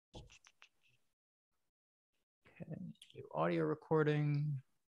audio recording.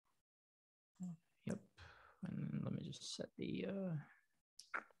 Yep. And let me just set the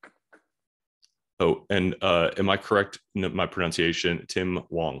Oh, and am I correct in my pronunciation? Tim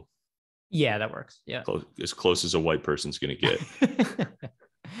Hwang. Yeah, that works. Yeah. As close as a white person's going to get.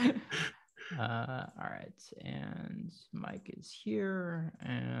 All right. And Mike is here,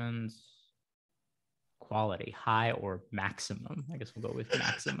 and quality, high or maximum. I guess we'll go with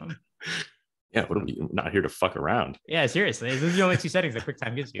maximum. Yeah, what are we not here to fuck around? Yeah, seriously. These are the only two settings that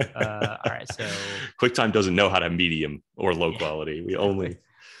QuickTime gives you. All right, so QuickTime doesn't know how to medium or low quality. We only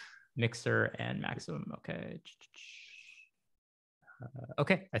mixer and maximum. Okay.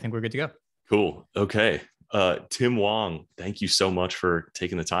 Okay, I think we're good to go. Cool. Okay. Tim Hwang, thank you so much for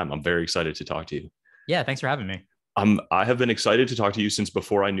taking the time. I'm very excited to talk to you. Yeah, thanks for having me. I have been excited to talk to you since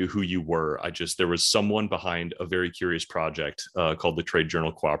before I knew who you were. There was someone behind a very curious project called the Trade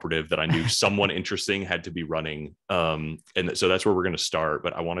Journal Cooperative that I knew someone interesting had to be running. And so that's where we're going to start.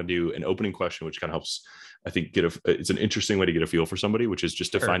 But I want to do an opening question, which kind of helps, I think, it's an interesting way to get a feel for somebody, which is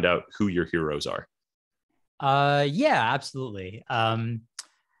just to find out who your heroes are. Yeah, absolutely.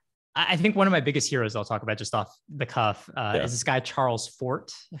 I think one of my biggest heroes I'll talk about just off the cuff is this guy, Charles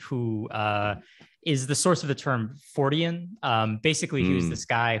Fort, who is the source of the term Fortean. Basically, he was this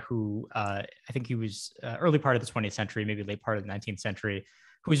guy who I think he was early part of the 20th century, maybe late part of the 19th century,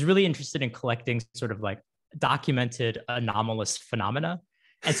 who was really interested in collecting sort of like documented anomalous phenomena.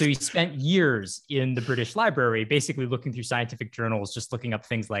 And so he spent years in the British Library, basically looking through scientific journals, just looking up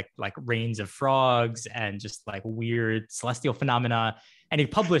things like rains of frogs and just like weird celestial phenomena. And he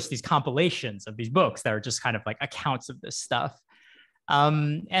published these compilations of these books that are just kind of like accounts of this stuff.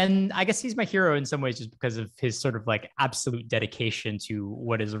 And I guess he's my hero in some ways just because of his sort of like absolute dedication to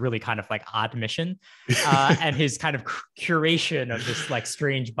what is a really kind of like odd mission and his kind of curation of this like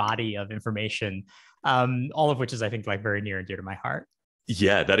strange body of information, all of which is, I think, like very near and dear to my heart.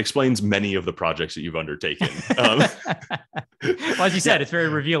 Yeah, that explains many of the projects that you've undertaken. Well, as you said, it's very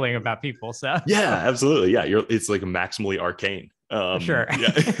revealing about people. So yeah, absolutely. Yeah, it's like maximally arcane. Sure.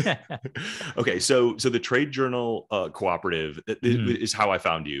 Yeah. Okay, so the Trade Journal Cooperative is how I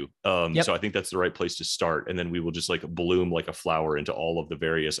found you. So I think that's the right place to start, and then we will just like bloom like a flower into all of the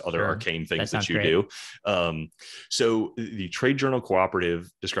various other arcane things that you do. So the Trade Journal Cooperative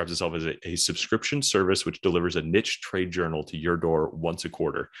describes itself as a subscription service which delivers a niche trade journal to your door once a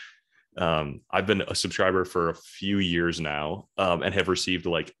quarter. I've been a subscriber for a few years now, and have received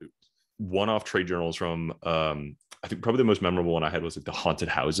like one-off trade journals from I think probably the most memorable one I had was like the haunted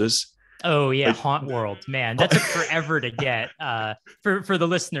houses. Oh yeah, Haunt World, man, that took forever to get. For the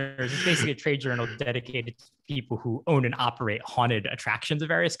listeners, it's basically a trade journal dedicated to people who own and operate haunted attractions of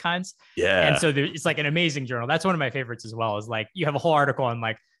various kinds. Yeah, and so it's like an amazing journal. That's one of my favorites as well. Is like you have a whole article on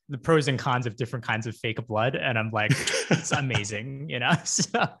like the pros and cons of different kinds of fake blood, and I'm like, it's amazing, you know.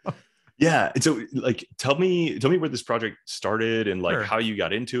 So. Yeah. And so like, tell me where this project started and like how you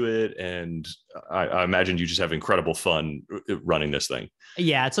got into it. And I imagine you just have incredible fun running this thing.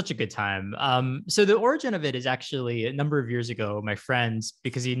 Yeah, it's such a good time. So the origin of it is actually a number of years ago, my friends,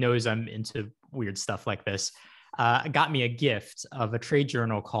 because he knows I'm into weird stuff like this, got me a gift of a trade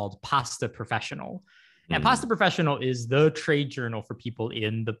journal called Pasta Professional. And Pasta Professional is the trade journal for people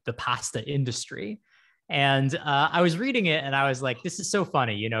in the pasta industry. And I was reading it and I was like, this is so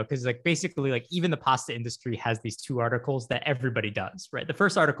funny, you know, because like basically like even the pasta industry has these two articles that everybody does, right? The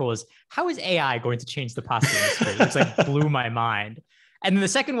first article is, how is AI going to change the pasta industry? Which like blew my mind. And then the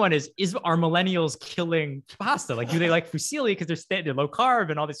second one is are millennials killing pasta? Like, do they like fusilli because they're low carb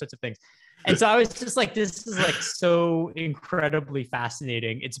and all these sorts of things? And so I was just like, this is like so incredibly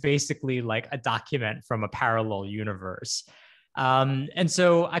fascinating. It's basically like a document from a parallel universe. And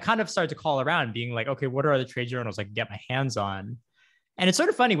so I kind of started to call around being like, okay, what are other trade journals I can get my hands on? And it's sort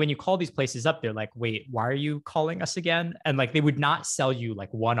of funny when you call these places up, they're like, wait, why are you calling us again? And like, they would not sell you like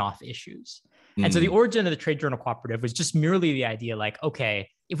one-off issues. And so the origin of the Trade Journal Cooperative was just merely the idea like, okay,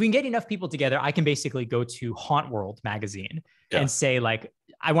 if we can get enough people together, I can basically go to Haunt World magazine and say like,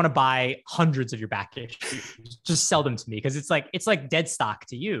 I want to buy hundreds of your back issues, just sell them to me. Cause it's like dead stock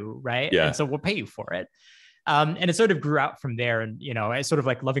to you. Right. Yeah. And so we'll pay you for it. And it sort of grew out from there. And, you know, I sort of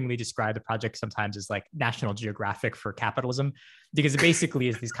like lovingly describe the project sometimes as like National Geographic for capitalism, because it basically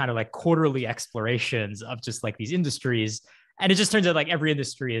is these kind of like quarterly explorations of just like these industries. And it just turns out like every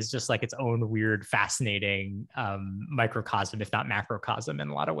industry is just like its own weird, fascinating microcosm, if not macrocosm in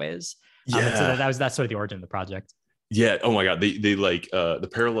a lot of ways. And so that's sort of the origin of the project. Yeah. Oh my God. They like the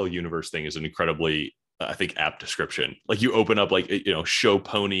parallel universe thing is an incredibly, I think, apt description. Like you open up like, you know, show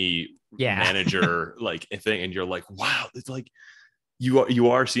pony manager like a thing and you're like, wow, it's like you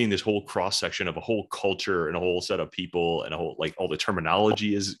are seeing this whole cross section of a whole culture and a whole set of people and a whole, like, all the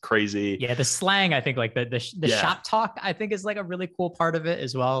terminology is crazy. Yeah, the slang, I think, like the shop talk, I think, is like a really cool part of it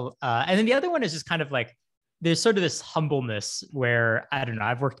as well. And then the other one is just kind of like there's sort of this humbleness where, I don't know,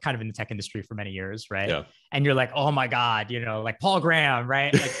 I've worked kind of in the tech industry for many years, right? Yeah. And you're like, oh my God, you know, like Paul Graham,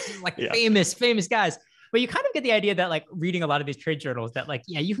 right? Like Yeah. famous guys. But you kind of get the idea that, like, reading a lot of these trade journals, that, like,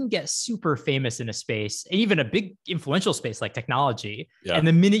 yeah, you can get super famous in a space, even a big influential space like technology. Yeah. And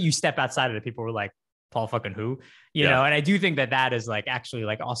the minute you step outside of it, people were like, Paul fucking who, you Yeah. know? And I do think that that is, like, actually,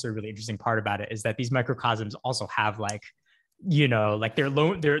 like, also a really interesting part about it, is that these microcosms also have, like, you know, like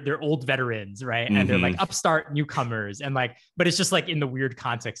they're old veterans, right? And they're like upstart newcomers, and like, but it's just like in the weird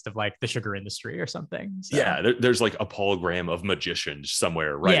context of like the sugar industry or something. So. Yeah, there's like a Paul Graham of magicians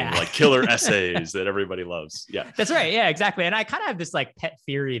somewhere writing like killer essays that everybody loves. Yeah, that's right. Yeah, exactly. And I kind of have this like pet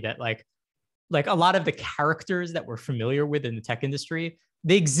theory that like a lot of the characters that we're familiar with in the tech industry,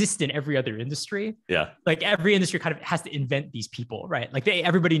 they exist in every other industry. Yeah. Like every industry kind of has to invent these people, right? Like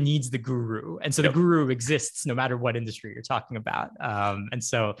everybody needs the guru. And so the guru exists no matter what industry you're talking about. And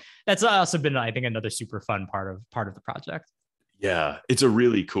so that's also been, I think, another super fun part of the project. Yeah. It's a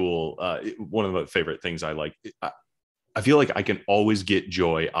really cool, one of my favorite things I like. I feel like I can always get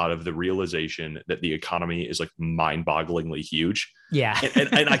joy out of the realization that the economy is like mind-bogglingly huge. Yeah.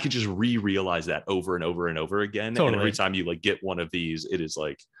 and I could just realize that over and over and over again. Totally. And every time you like get one of these, it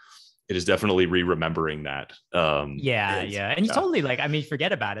is definitely remembering that. Yeah. And you totally, like, I mean,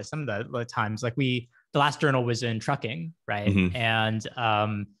 forget about it. Some of the times, like the last journal was in trucking, right? Mm-hmm.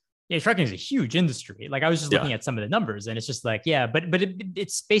 And yeah, trucking is a huge industry. Like I was just looking at some of the numbers, and it's just like, yeah, but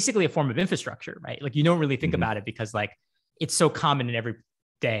it's basically a form of infrastructure, right? Like you don't really think about it because like it's so common in every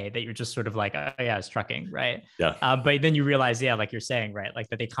day that you're just sort of like, oh, yeah, it's trucking, right? Yeah. But then you realize, yeah, like you're saying, right, like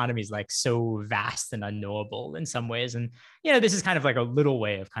that the economy is like so vast and unknowable in some ways, and you know, this is kind of like a little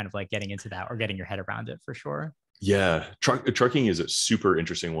way of kind of like getting into that or getting your head around it for sure. Yeah, trucking is a super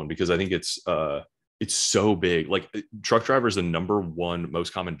interesting one because I think it's so big. Like truck driver is the number one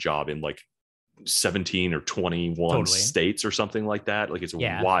most common job in like 17 or 21 states or something like that. Like it's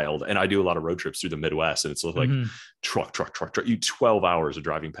wild. And I do a lot of road trips through the Midwest, and it's like truck. You 12 hours of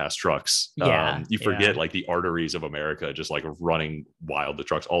driving past trucks. You forget like the arteries of America just like running wild, the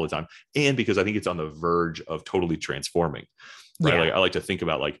trucks all the time. And because I think it's on the verge of totally transforming, right? Like I like to think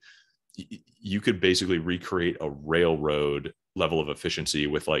about like you could basically recreate a railroad level of efficiency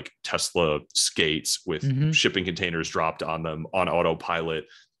with like Tesla skates with shipping containers dropped on them on autopilot,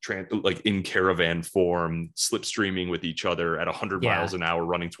 like in caravan form, slipstreaming with each other at 100 miles an hour,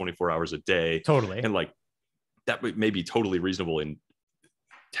 running 24 hours a day. Totally. And like that may be totally reasonable in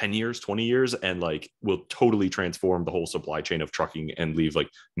 10 years, 20 years, and like will totally transform the whole supply chain of trucking and leave like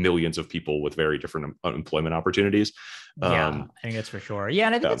millions of people with very different employment opportunities. I think that's for sure. Yeah.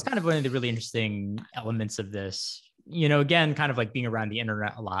 And I think that's kind of one of the really interesting elements of this, you know, again, kind of like being around the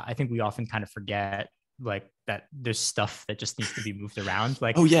internet a lot. I think we often kind of forget like that there's stuff that just needs to be moved around.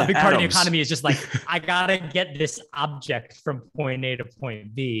 Like a big part of the economy is just like, I gotta get this object from point A to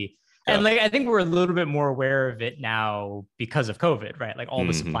point B. And like, I think we're a little bit more aware of it now because of COVID, right? Like all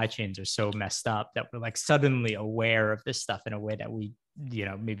the supply chains are so messed up that we're like suddenly aware of this stuff in a way that we, you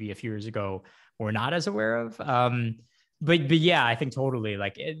know, maybe a few years ago were not as aware of. But yeah, I think totally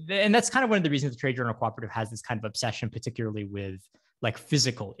like, and that's kind of one of the reasons the Trade Journal Cooperative has this kind of obsession, particularly with like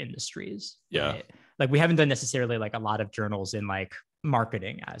physical industries. Yeah. Right? Like we haven't done necessarily like a lot of journals in like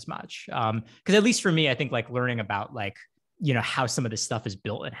marketing as much. Because at least for me, I think like learning about like, you know, how some of this stuff is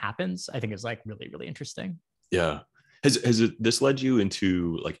built and happens, I think is like really, really interesting. Yeah. Has this led you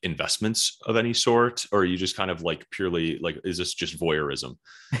into like investments of any sort, or are you just kind of like purely like, is this just voyeurism?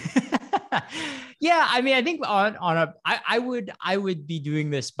 Yeah, I mean, I think I would be doing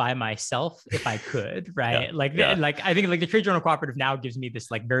this by myself if I could, right? Like I think like the Trade Journal Cooperative now gives me this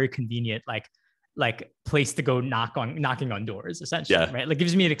like very convenient like place to go knocking on doors, essentially, right? Like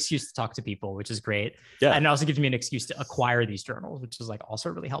gives me an excuse to talk to people, which is great. Yeah. And it also gives me an excuse to acquire these journals, which is like also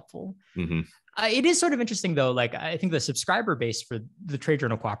really helpful. It is sort of interesting though. Like I think the subscriber base for the Trade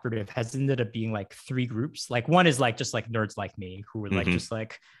Journal Cooperative has ended up being like 3 groups. Like one is like just like nerds like me who are like just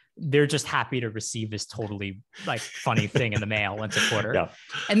like they're just happy to receive this totally like funny thing in the mail once a quarter.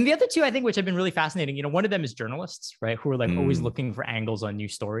 And the other 2, I think, which have been really fascinating, you know, one of them is journalists, right? Who are like always looking for angles on new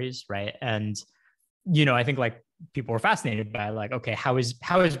stories, right? And you know, I think like people were fascinated by like, okay, how is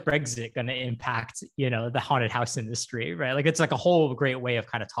Brexit going to impact, you know, the haunted house industry, right? Like it's like a whole great way of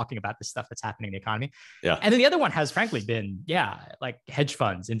kind of talking about the stuff that's happening in the economy. Yeah. And then the other one has frankly been, like hedge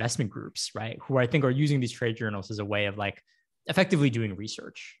funds, investment groups, right? Who I think are using these trade journals as a way of like effectively doing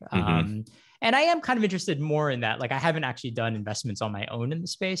research. And I am kind of interested more in that. Like I haven't actually done investments on my own in the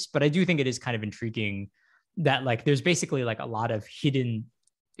space, but I do think it is kind of intriguing that like there's basically like a lot of hidden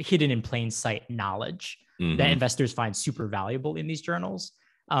in plain sight knowledge that investors find super valuable in these journals.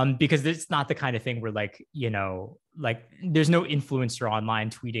 Because it's not the kind of thing where like, you know, like there's no influencer online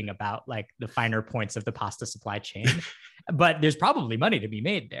tweeting about like the finer points of the pasta supply chain, but there's probably money to be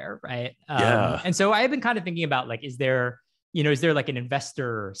made there. Right. And so I've been kind of thinking about like, is there like an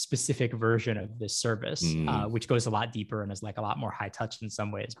investor specific version of this service, which goes a lot deeper and is like a lot more high touch in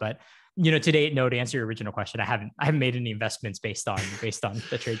some ways. But, you know, today, no, to answer your original question, I haven't made any investments based on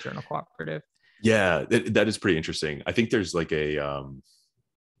the Trade Journal Cooperative. Yeah, that is pretty interesting. I think there's like a,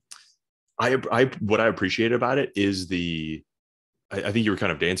 what I appreciate about it is I think you were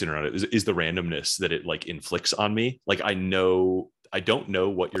kind of dancing around it, is the randomness that it like inflicts on me. Like I don't know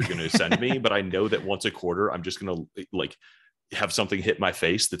what you're going to send me, but I know that once a quarter, I'm just going to like have something hit my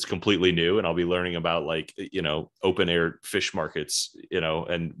face that's completely new. And I'll be learning about like, you know, open air fish markets, you know,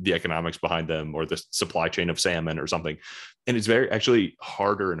 and the economics behind them, or the supply chain of salmon or something. And it's actually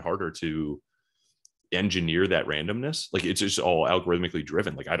harder and harder to engineer that randomness. Like it's just all algorithmically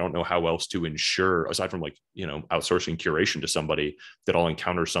driven. Like I don't know how else to ensure, aside from like, you know, outsourcing curation to somebody, that I'll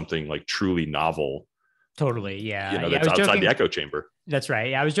encounter something like truly novel. Totally. Yeah. You know, that's outside the echo chamber. That's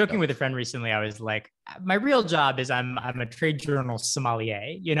right. Yeah. I was joking with a friend recently. I was like, my real job is I'm a trade journal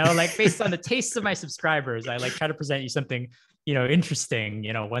sommelier, you know, like based on the tastes of my subscribers, I like try to present you something, you know, interesting,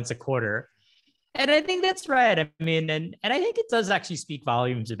 you know, once a quarter. And I think that's right. I mean, and I think it does actually speak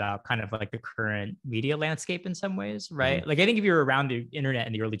volumes about kind of like the current media landscape in some ways, right? Like I think if you're around the internet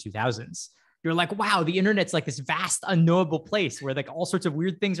in the early 2000s, you're like, wow, the internet's like this vast, unknowable place where like all sorts of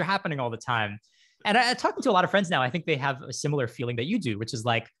weird things are happening all the time. And I talking to a lot of friends now, I think they have a similar feeling that you do, which is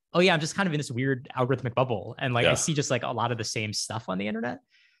like, oh yeah, I'm just kind of in this weird algorithmic bubble. And like, I see just like a lot of the same stuff on the internet.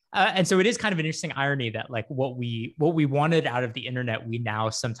 And so it is kind of an interesting irony that like what we wanted out of the internet, we now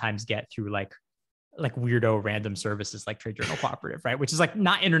sometimes get through like weirdo random services like Trade Journal Cooperative, right? Which is like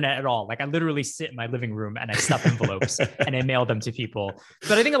not internet at all. Like I literally sit in my living room and I stuff envelopes and I mail them to people.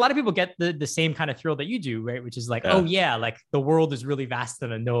 But I think a lot of people get the same kind of thrill that you do, right? Which is like, oh yeah, like the world is really vast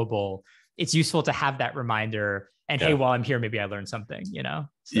and unknowable. It's useful to have that reminder. And hey, while I'm here, maybe I learned something, you know?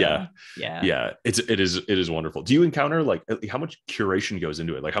 So, yeah. It is wonderful. Do you encounter like how much curation goes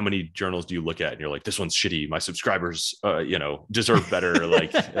into it? Like how many journals do you look at and you're like, this one's shitty. My subscribers, you know, deserve better.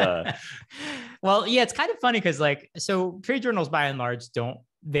 Like, well, yeah, it's kind of funny because like, so trade journals by and large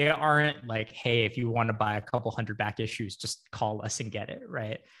they aren't like, hey, if you want to buy a couple hundred back issues, just call us and get it,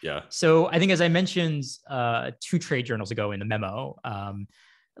 right? Yeah. So I think as I mentioned 2 trade journals ago in the memo,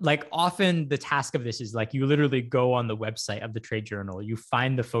 like often the task of this is like you literally go on the website of the trade journal, you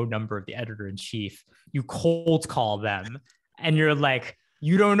find the phone number of the editor in chief, you cold call them, and you're like,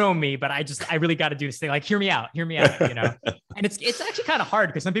 you don't know me, but I really got to do this thing. Like, hear me out, you know? And it's actually kind of hard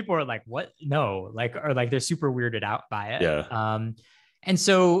because some people are like, what? No, like, or like they're super weirded out by it. Yeah. And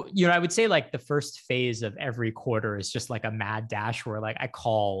so, you know, I would say like the first phase of every quarter is just like a mad dash where like I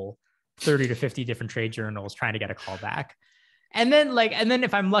call 30 to 50 different trade journals trying to get a call back. And then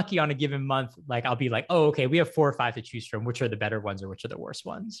if I'm lucky on a given month, like I'll be like, oh, okay, we have 4 or 5 to choose from. Which are the better ones or which are the worst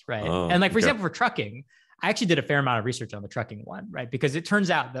ones, right? And like, for example, for trucking, I actually did a fair amount of research on the trucking one, right? Because it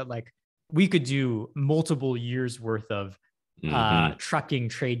turns out that like we could do multiple years worth of trucking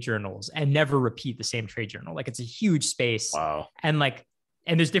trade journals and never repeat the same trade journal. Like it's a huge space. Wow. And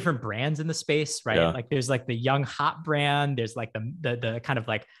there's different brands in the space, right? Like there's like the young hot brand, there's like the kind of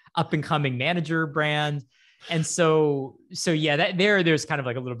like up and coming manager brand. And so yeah, there's kind of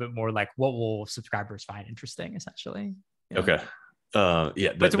like a little bit more like what will subscribers find interesting, essentially. Okay. But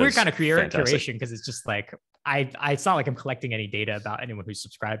it's a weird kind of curation because it's just like it's not like I'm collecting any data about anyone who's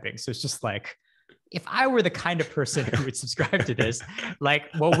subscribing. So it's just like, if I were the kind of person who would subscribe to this,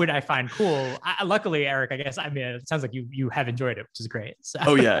 like, what would I find cool? Luckily, Eric, I guess, I mean, it sounds like you have enjoyed it, which is great. So.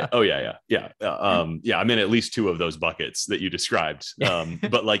 Oh yeah. I'm in at least 2 of those buckets that you described.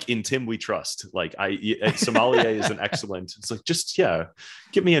 But like in Tim, we trust. Like sommelier is an excellent. It's like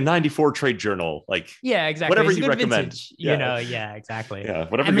give me a '94 trade journal. Like exactly. Whatever you recommend. Vintage, you know, exactly. Yeah,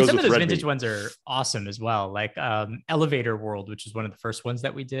 whatever. I mean, goes some with of those red vintage meat. ones are awesome as well. Like Elevator World, which is one of the first ones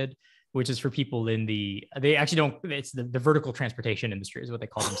that we did, which is for people in they actually don't, it's the vertical transportation industry is what they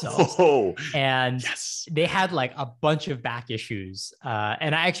call themselves. And they had like a bunch of back issues.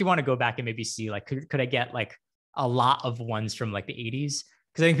 And I actually want to go back and maybe see, like, could I get like a lot of ones from like the 80s?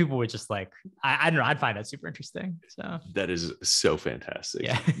 Because I think people would just like, I don't know, I'd find that super interesting. So that is so fantastic.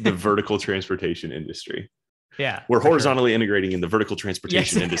 Yeah. The vertical transportation industry. Yeah. We're horizontally integrating in the vertical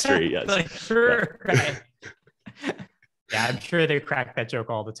transportation industry. Yes. Like, sure. Yeah. Right. Yeah, I'm sure they crack that joke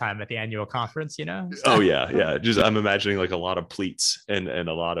all the time at the annual conference, you know? Oh yeah. Just I'm imagining like a lot of pleats and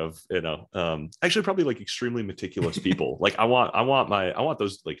a lot of, actually probably like extremely meticulous people. Like I want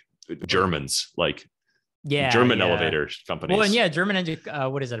those like Germans, like German elevator companies. Well, and yeah,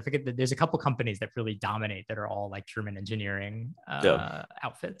 what is it? I forget that there's a couple companies that really dominate that are all like German engineering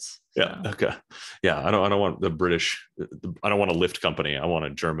outfits. So. Yeah. Okay. Yeah. I don't want the British. I don't want a lift company. I want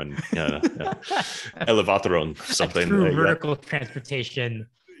a German Elevatorung, something. A true vertical transportation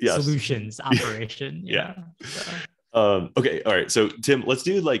solutions operation. Yeah. Okay. All right. So Tim, let's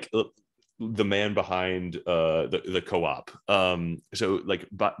do like the man behind the co-op. So like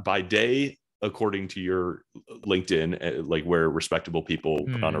by day, according to your LinkedIn, like where respectable people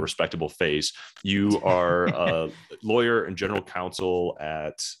put on a respectable face, you are a lawyer and general counsel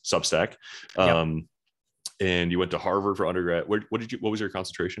at Substack. And you went to Harvard for undergrad. What was your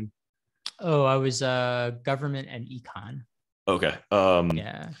concentration? Oh, I was government and econ. Okay.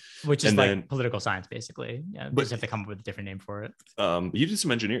 Which is like political science, basically. Yeah, but just have to come up with a different name for it. You did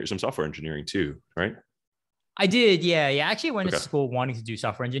some software engineering too, right? I did, yeah. I actually went to school wanting to do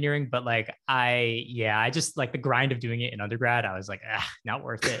software engineering, but like I just like the grind of doing it in undergrad. I was like, not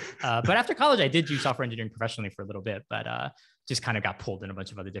worth it. But after college, I did do software engineering professionally for a little bit, but just kind of got pulled in a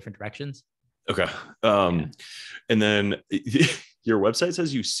bunch of other different directions. Okay. And then your website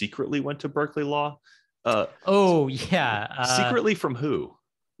says you secretly went to Berkeley Law. Secretly from who?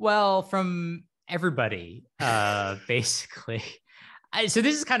 Well, from everybody, basically. So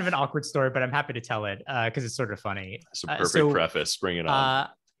this is kind of an awkward story, but I'm happy to tell it because it's sort of funny. It's a perfect preface. Bring it on.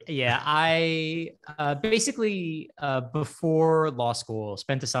 I basically before law school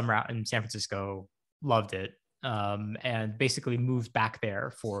spent a summer out in San Francisco, loved it, and basically moved back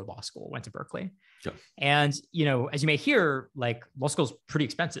there for law school. Went to Berkeley. Yeah. And, as you may hear, like law school is pretty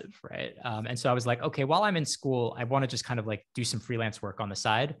expensive, right? And so I was like, okay, while I'm in school, I want to just kind of like do some freelance work on the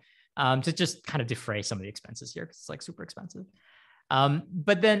side to just kind of defray some of the expenses here because it's like super expensive.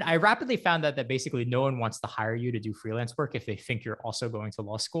 But then I rapidly found out that basically no one wants to hire you to do freelance work if they think you're also going to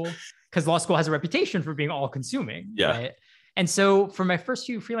law school, because law school has a reputation for being all consuming. Yeah. Right? And so for my first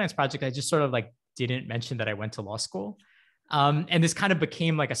few freelance projects, I just sort of like didn't mention that I went to law school. And this kind of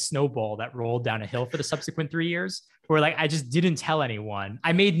became like a snowball that rolled down a hill for the subsequent 3 years where like I just didn't tell anyone.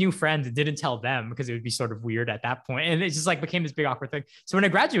 I made new friends and didn't tell them because it would be sort of weird at that point. And it just like became this big awkward thing. So when I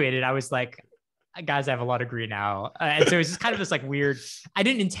graduated, I was like, guys, I have a law degree now. And so it's just kind of this like weird, I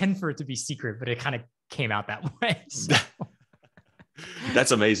didn't intend for it to be secret, but it kind of came out that way. So.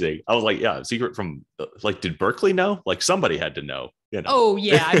 That's amazing. I was like, yeah, secret from like, did Berkeley know? Like somebody had to know. Oh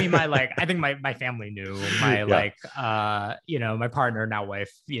yeah. I mean, I think my family knew, my my partner, now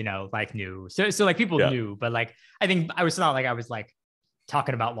wife, like knew. So like people knew, but like, I think I was not like, I was like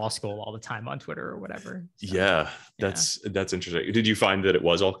talking about law school all the time on Twitter or whatever. So, that's interesting. Did you find that it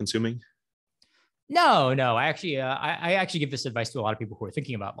was all consuming? No. I actually give this advice to a lot of people who are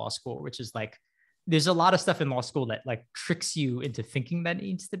thinking about law school, which is like, there's a lot of stuff in law school that like tricks you into thinking that it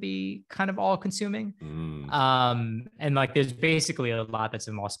needs to be kind of all consuming. And like, there's basically a lot that's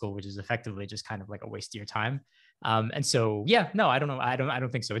in law school, which is effectively just kind of like a waste of your time. And so, no, I don't know. I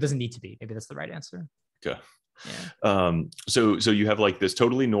don't think so. It doesn't need to be. Maybe that's the right answer. Okay. Yeah. So you have like this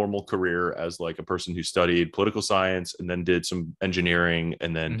totally normal career as like a person who studied political science and then did some engineering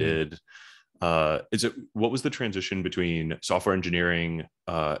and then did what was the transition between software engineering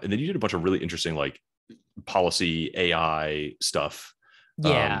and then you did a bunch of really interesting like policy AI stuff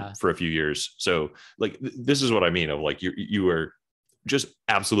for a few years. So like this is what I mean of like you were just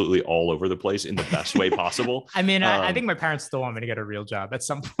absolutely all over the place in the best way possible. I mean, I think my parents still want me to get a real job at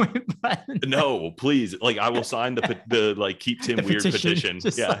some point, but no, please, like I will sign the like keep Tim weird petition.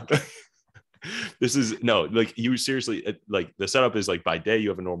 Yeah. Like... This is no, like you seriously, like the setup is like by day you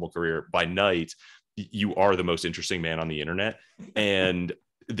have a normal career, by night you are the most interesting man on the internet, and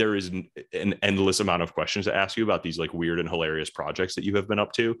there is an endless amount of questions to ask you about these like weird and hilarious projects that you have been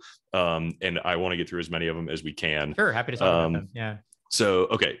up to, and I want to get through as many of them as we can. Sure, happy to talk about them. Yeah. So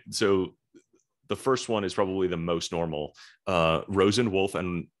the first one is probably the most normal. Rosen, Wolfe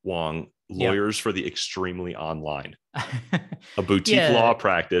and Hwang, lawyers for the extremely online. A boutique law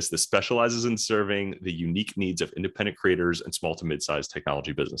practice that specializes in serving the unique needs of independent creators and small to mid-sized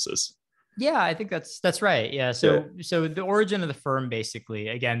technology businesses. Yeah, I think that's right. Yeah. So the origin of the firm, basically,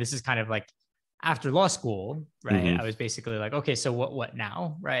 again, this is kind of like after law school, right? I was basically like, okay, so what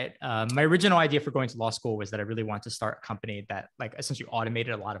now, right? My original idea for going to law school was that I really wanted to start a company that like essentially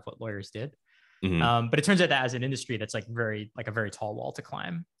automated a lot of what lawyers did. But it turns out that as an industry, that's like a very tall wall to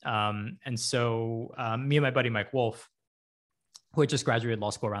climb. And so me and my buddy Mike Wolfe, who had just graduated law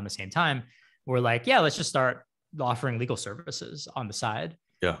school around the same time, were like, yeah, let's just start offering legal services on the side.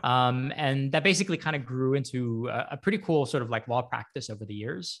 Yeah. And that basically kind of grew into a pretty cool sort of like law practice over the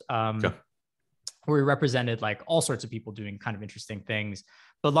years. Where we represented like all sorts of people doing kind of interesting things,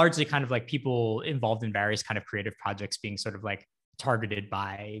 but largely kind of like people involved in various kind of creative projects being sort of like targeted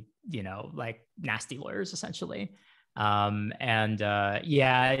by, like nasty lawyers essentially. So I've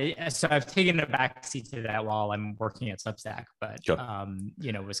taken a backseat to that while I'm working at Substack, but,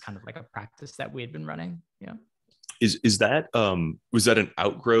 it was kind of like a practice that we had been running. Yeah. Is that was that an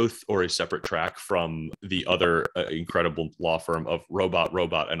outgrowth or a separate track from the other incredible law firm of Robot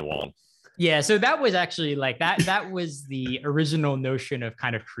and Hwang? Yeah, so that was actually like that was the original notion of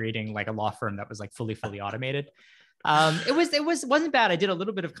kind of creating like a law firm that was like fully automated. It wasn't bad. I did a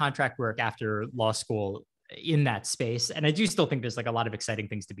little bit of contract work after law school in that space, and I do still think there's like a lot of exciting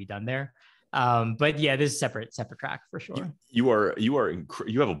things to be done there. But yeah, this is separate track for sure. You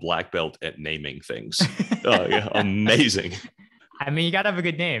have a black belt at naming things. Yeah, amazing. I mean, you gotta have a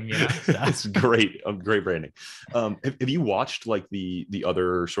good name, So. It's great. Great branding. Have you watched like the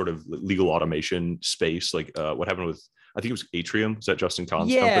other sort of legal automation space? Like what happened with, I think it was Atrium. Is that Justin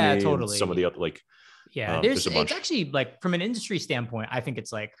Kahn's company? Yeah, totally. And some of the other it's actually like from an industry standpoint, I think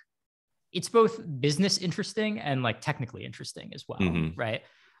it's like it's both business interesting and like technically interesting as well, right?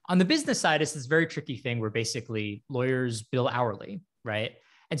 On the business side, it's this very tricky thing where basically lawyers bill hourly, right?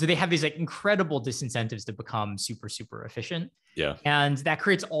 And so they have these like incredible disincentives to become super, super efficient. Yeah. And that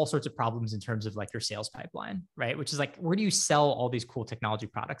creates all sorts of problems in terms of like your sales pipeline, right? Which is like, where do you sell all these cool technology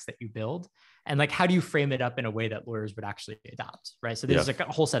products that you build? And like, how do you frame it up in a way that lawyers would actually adopt, right? So there's like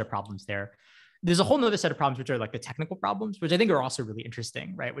a whole set of problems there. There's a whole nother set of problems, which are like the technical problems, which I think are also really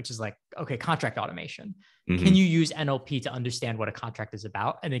interesting, right? Which is like, okay, contract automation. Can you use NLP to understand what a contract is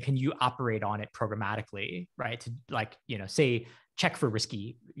about? And then can you operate on it programmatically, right? To like, say, check for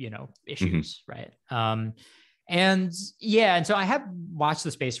risky, issues, right? And so I have watched the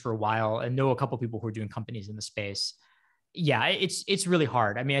space for a while and know a couple of people who are doing companies in the space. Yeah, it's really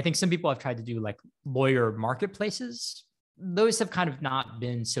hard. I mean, I think some people have tried to do like lawyer marketplaces. Those have kind of not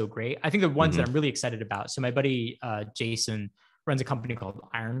been so great. I think the ones that I'm really excited about. So my buddy Jason runs a company called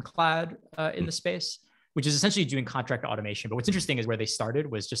Ironclad in the space, which is essentially doing contract automation. But what's interesting is where they started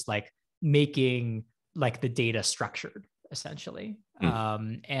was just like making like the data structured, essentially.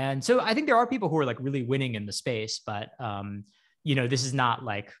 And so I think there are people who are like really winning in the space, but this is not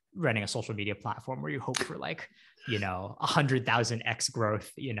like running a social media platform where you hope for like 100,000x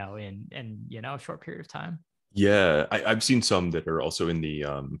growth in a short period of time. Yeah, I've seen some that are also in the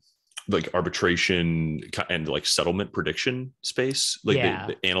like arbitration and like settlement prediction space. Like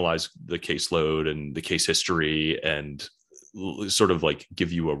they analyze the caseload and the case history and sort of like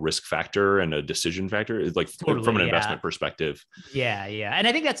give you a risk factor and a decision factor. It's like totally, from an investment perspective. Yeah. And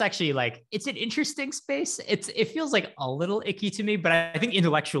I think that's actually like, it's an interesting space. It feels like a little icky to me, but I think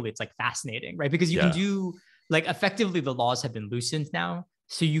intellectually it's like fascinating, right? Because you can do like effectively the laws have been loosened now.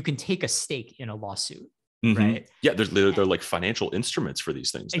 So you can take a stake in a lawsuit. Right. Yeah. They're like financial instruments for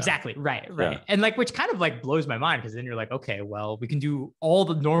these things now. Exactly. Right. Yeah. And like, which kind of like blows my mind, because then you're like, okay, well, we can do all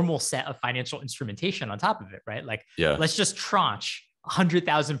the normal set of financial instrumentation on top of it. Right. Like, let's just tranche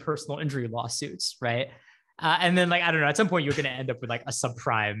 100,000 personal injury lawsuits. Right. And then like, I don't know, at some point you're going to end up with like a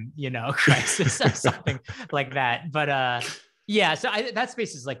subprime, crisis or something like that. But so that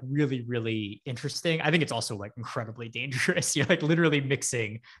space is like really, really interesting. I think it's also like incredibly dangerous. You're like literally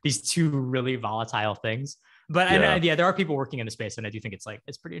mixing these two really volatile things. But there are people working in the space, and I do think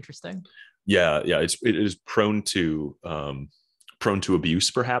it's pretty interesting. Yeah, it is prone to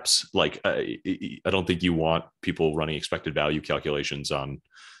abuse, perhaps. Like I don't think you want people running expected value calculations on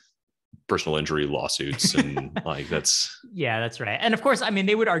personal injury lawsuits, and like that's right. And of course, I mean,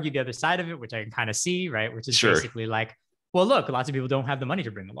 they would argue the other side of it, which I can kind of see, right? Which is basically like, well, look, lots of people don't have the money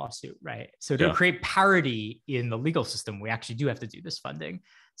to bring a lawsuit, right? So to create parity in the legal system, we actually do have to do this funding.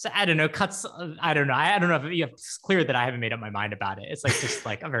 So I don't know, I don't know if it's clear that I haven't made up my mind about it. It's like just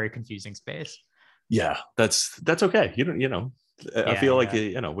like a very confusing space. Yeah, that's okay. I feel like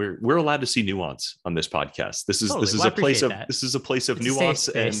we're allowed to see nuance on this podcast. This is a place of nuance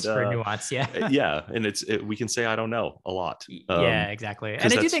and for nuance. Yeah, and we can say I don't know a lot. Exactly.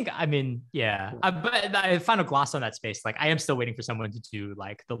 And I do think, I mean, but the final gloss on that space, like I am still waiting for someone to do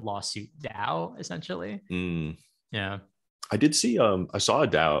like the lawsuit DAO, essentially. Yeah. I did see I saw a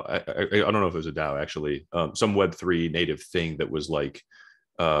DAO. I don't know if it was a DAO actually. Some Web3 native thing that was like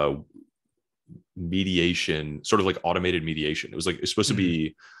mediation, sort of like automated mediation. It's supposed to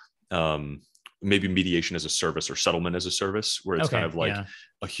be maybe mediation as a service or settlement as a service, where it's kind of like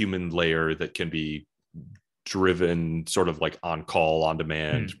a human layer that can be driven, sort of like on call, on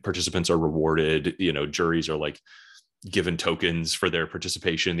demand. Participants are rewarded, juries are like given tokens for their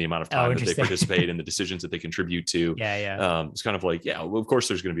participation, the amount of time that they participate, and the decisions that they contribute to. It's kind of like, well, of course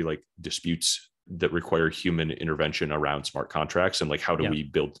there's going to be like disputes that require human intervention around smart contracts, and like, how do we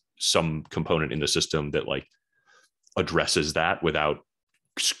build some component in the system that like addresses that without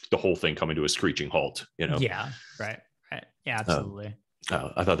the whole thing coming to a screeching halt, Right. Yeah, absolutely.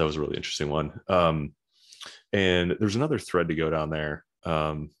 I thought that was a really interesting one. And there's another thread to go down there,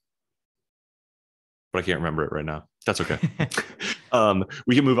 but I can't remember it right now. That's okay.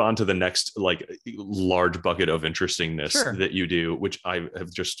 We can move on to the next like large bucket of interestingness that you do, which I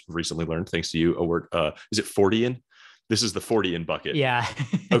have just recently learned, thanks to you, a word. Is it Fortean? This is the Fortean bucket. Yeah.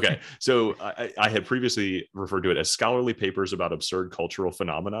 Okay. So I had previously referred to it as scholarly papers about absurd cultural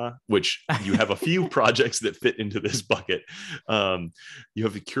phenomena, which you have a few projects that fit into this bucket. You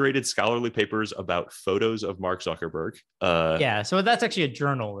have curated scholarly papers about photos of Mark Zuckerberg. So that's actually a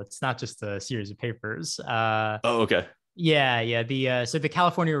journal. It's not just a series of papers. Okay. Yeah. The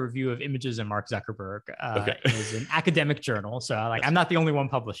California Review of Images and Mark Zuckerberg is an academic journal. So like, I'm not the only one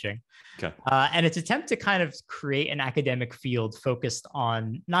publishing. Okay. And its attempt to kind of create an academic field focused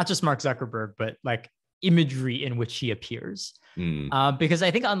on not just Mark Zuckerberg, but like imagery in which he appears. Because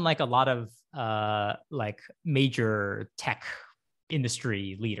I think unlike a lot of like major tech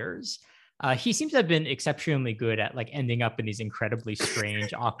industry leaders, he seems to have been exceptionally good at like ending up in these incredibly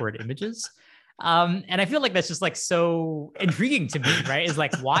strange, awkward images. And I feel like that's just like so intriguing to me, right? Is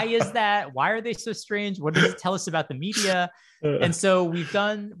like, why is that? Why are they so strange? What does it tell us about the media? And so we've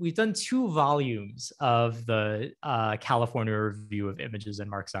done 2 volumes of the California Review of Images and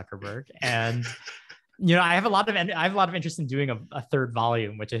Mark Zuckerberg, and I have a lot of interest in doing a 3rd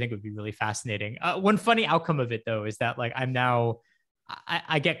volume, which I think would be really fascinating. One funny outcome of it though is that like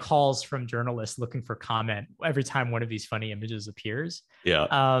I get calls from journalists looking for comment every time one of these funny images appears.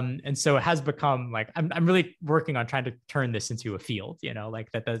 And so it has become like, I'm really working on trying to turn this into a field,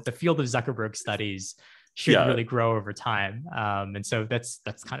 like that the field of Zuckerberg studies should really grow over time. And so that's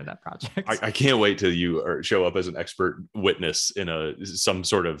kind of that project. I can't wait till you show up as an expert witness in some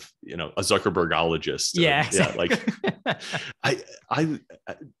sort of, a Zuckerbergologist. Exactly. I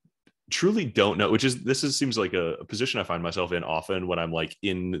truly don't know, seems like a position I find myself in often when I'm like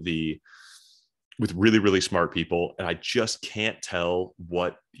with really, really smart people, and I just can't tell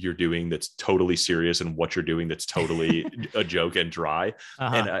what you're doing that's totally serious and what you're doing that's totally a joke and dry.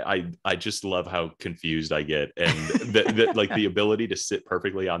 And I just love how confused I get, and that like the ability to sit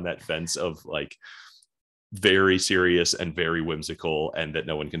perfectly on that fence of like very serious and very whimsical, and that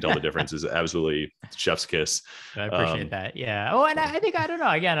no one can tell the difference is absolutely chef's kiss. I appreciate that. Yeah. Oh, and I think, I don't know,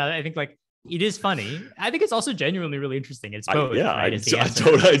 again, I think like it is funny. I think it's also genuinely really interesting. It's both. I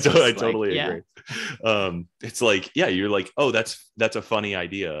totally agree. It's like, you're like, oh, that's a funny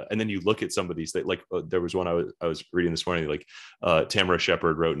idea. And then you look at some of these things, like there was one I was reading this morning, like Tamara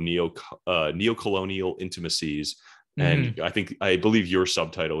Shepard wrote Neo-Colonial Intimacies. And I believe your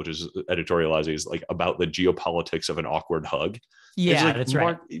subtitle, which is editorializing, is like about the geopolitics of an awkward hug. Yeah, like that's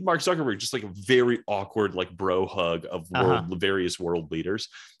right. Mark Zuckerberg, just like a very awkward, like bro hug of various world leaders.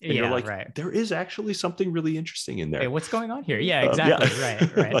 And you're like, there is actually something really interesting in there. Hey, what's going on here? Yeah, exactly.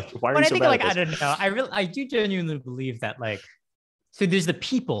 Right. Like, why are you so bad at this? I don't know. I do genuinely believe that like, so there's the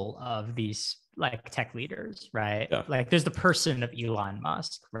people of these like tech leaders, right? Yeah. Like there's the person of Elon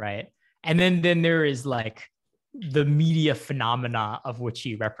Musk, right? And then there is like the media phenomena of which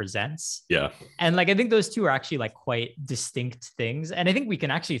he represents. Yeah. And like, I think those two are actually like quite distinct things. And I think we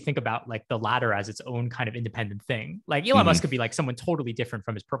can actually think about like the latter as its own kind of independent thing. Like Elon Musk could be like someone totally different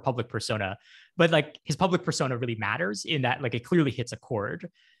from his public persona, but like his public persona really matters in that like it clearly hits a chord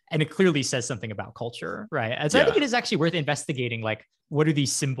and it clearly says something about culture. Right. And so I think it is actually worth investigating, like, what do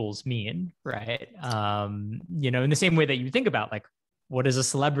these symbols mean? Right. In the same way that you think about like, what does a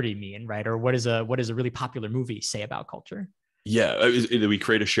celebrity mean, right? Or what does a really popular movie say about culture? Yeah, we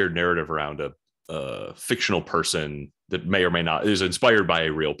create a shared narrative around a fictional person that may or may not is inspired by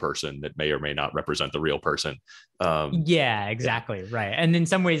a real person that may or may not represent the real person. Yeah, exactly, right. And in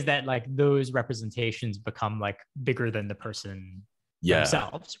some ways, that like those representations become like bigger than the person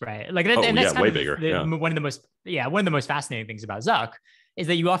themselves, right? Like, and that's kind way of bigger. One of the most fascinating things about Zuck is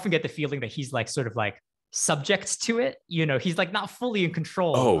that you often get the feeling that he's like sort of like subject to it, he's like not fully in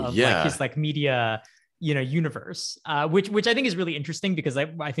control of like his like media universe, which I think is really interesting, because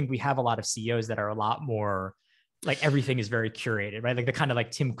I think we have a lot of CEOs that are a lot more like everything is very curated, right? Like the kind of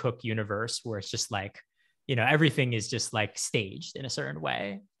like Tim Cook universe where it's just like everything is just like staged in a certain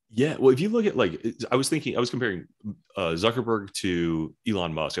way. Yeah, well, if you look at like, I was comparing Zuckerberg to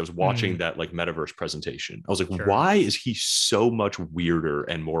Elon Musk. I was watching that like metaverse presentation. I was like, Sure. why is he so much weirder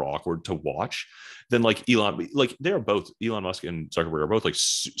and more awkward to watch than like Elon? Like they're both, Elon Musk and Zuckerberg are both like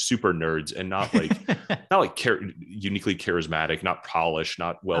super nerds and not like uniquely charismatic, not polished,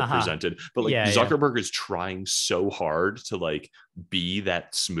 not well Uh-huh. presented. But like Yeah, yeah. Zuckerberg is trying so hard to like be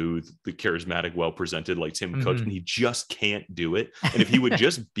that smooth, the charismatic, well presented like Tim Cook, and he just can't do it. And if he would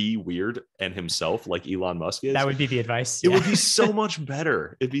just be weird and himself like Elon Musk That is, would be the advice. it Yeah. would be so much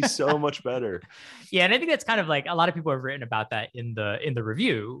better. It'd be so much better. Yeah, and I think that's kind of like a lot of people have written about that in the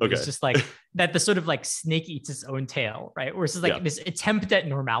review. It's Okay. just like that the sort of like snake eats its own tail, right? Where it's just like Yeah. this attempt at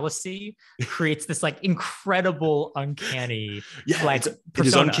normalcy creates this like incredible, uncanny, Yeah, like it is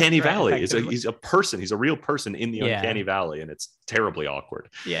persona, uncanny right? valley. He's a person. He's a real person in the uncanny valley, and it's terribly awkward.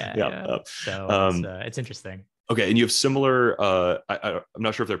 Yeah. So it's interesting. Okay, and you have similar. I'm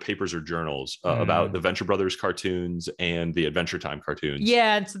not sure if they're papers or journals about the Venture Brothers cartoons and the Adventure Time cartoons.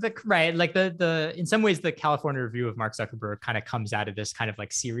 Yeah, it's right. Like the in some ways, the California Review of Mark Zuckerberg kind of comes out of this kind of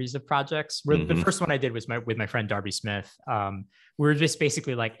like series of projects. Where the first one I did was with my friend Darby Smith. We were just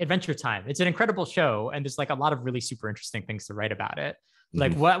basically like Adventure Time. It's an incredible show, and there's like a lot of really super interesting things to write about it.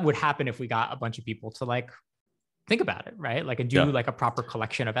 Like what would happen if we got a bunch of people to like think about it, right? Like and do like a proper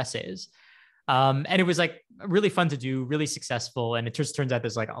collection of essays. And it was like really fun to do, really successful. And it just turns out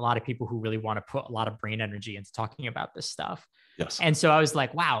there's like a lot of people who really want to put a lot of brain energy into talking about this stuff. Yes. And so I was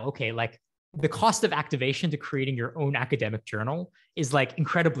like, wow, okay, like the cost of activation to creating your own academic journal is like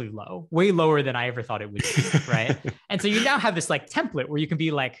incredibly low, way lower than I ever thought it would be. Right. And so you now have this like template where you can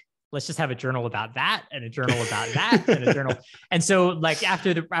be like, let's just have a journal about that and a journal about that and a journal. And so like after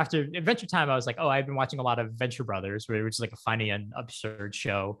Adventure Time, I was like, oh, I've been watching a lot of Venture Brothers, which is like a funny and absurd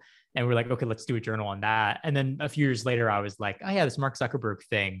show. And we're like, okay, let's do a journal on that. And then a few years later, I was like, oh yeah, this Mark Zuckerberg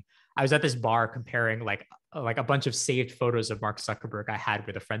thing. I was at this bar comparing like a bunch of saved photos of Mark Zuckerberg I had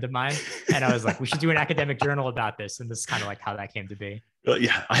with a friend of mine. And I was like, we should do an academic journal about this. And this is kind of like how that came to be.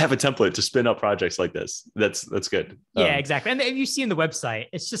 Yeah, I have a template to spin up projects like this. That's good. Yeah, exactly. And if you see in the website,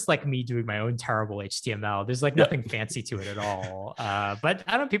 it's just like me doing my own terrible HTML. There's like nothing fancy to it at all. But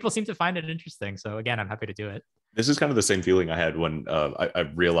I don't know, people seem to find it interesting. So again, I'm happy to do it. This is kind of the same feeling I had when I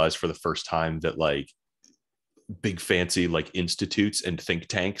realized for the first time that like big fancy like institutes and think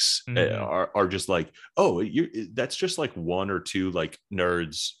tanks are just like, oh, that's just like one or two like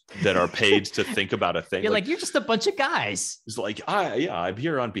nerds that are paid to think about a thing. You're like you're just a bunch of guys. It's like, I'm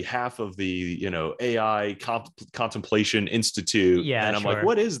here on behalf of the AI Contemplation Institute. Yeah, and I'm like,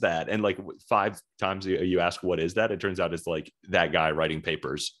 what is that? And like 5 times you ask what is that, it turns out it's like that guy writing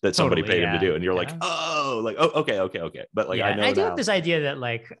papers that somebody paid him to do. And you're like, oh, okay. But like I do have this idea that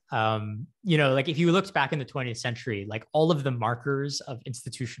like like if you looked back in the 20th century, like all of the markers of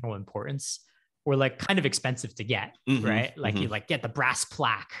institutional importance were like kind of expensive to get, right? Like you like get the brass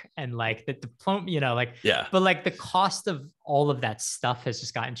plaque and like the diploma, but like the cost of all of that stuff has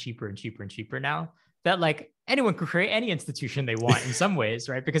just gotten cheaper and cheaper and cheaper now, that like anyone can create any institution they want in some ways,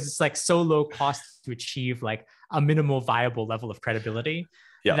 right? Because it's like so low cost to achieve like a minimal viable level of credibility.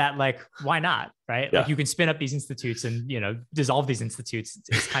 That like, why not? Right. Like you can spin up these institutes and, dissolve these institutes.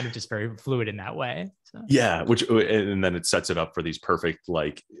 It's kind of just very fluid in that way. So. Yeah. And then it sets it up for these perfect,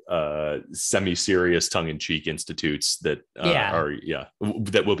 like semi-serious tongue-in-cheek institutes that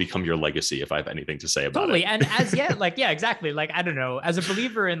that will become your legacy if I have anything to say about it. And as yet, like, yeah, exactly. Like, I don't know, as a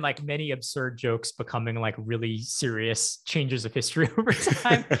believer in like many absurd jokes becoming like really serious changes of history over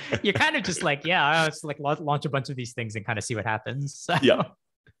time, you're kind of just like, let's like launch a bunch of these things and kind of see what happens. So.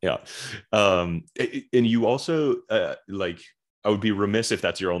 Yeah. And you also like, I would be remiss if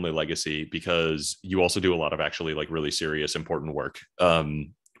that's your only legacy, because you also do a lot of actually like really serious, important work,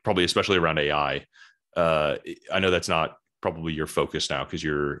 probably especially around AI. I know that's not probably your focus now because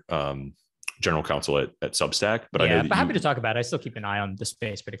you're general counsel at Substack, but I know but happy to talk about it. I still keep an eye on the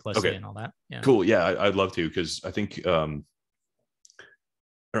space pretty closely and all that. Yeah. Cool. Yeah, I'd love to, because I think, I don't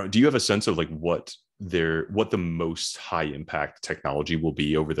know, do you have a sense of like what the most high impact technology will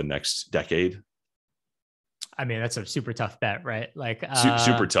be over the next decade? I mean, that's a super tough bet, right? Like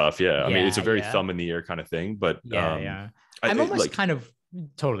super tough. Yeah. I mean, it's a very thumb in the air kind of thing, but I'm almost like, kind of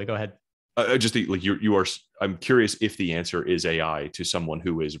totally go ahead. I just think like I'm curious if the answer is AI to someone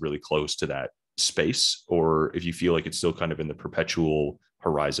who is really close to that space, or if you feel like it's still kind of in the perpetual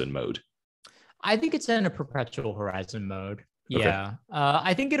horizon mode. I think it's in a perpetual horizon mode. Okay. Yeah.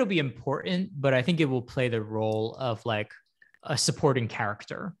 I think it'll be important, but I think it will play the role of like a supporting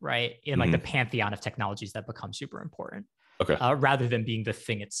character, right? In like the pantheon of technologies that become super important. Okay. Rather than being the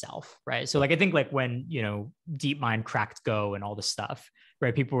thing itself, right? So like, I think like when, DeepMind cracked Go and all this stuff,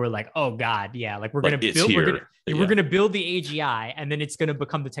 right? People were like, oh God, yeah, like we're Like going to it's build, here. we're going to build the AGI and then it's going to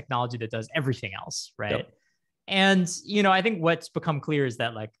become the technology that does everything else, right? Yep. And, I think what's become clear is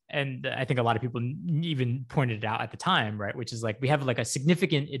that like, and I think a lot of people even pointed it out at the time, right? Which is like, we have like a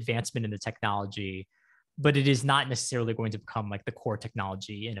significant advancement in the technology, but it is not necessarily going to become like the core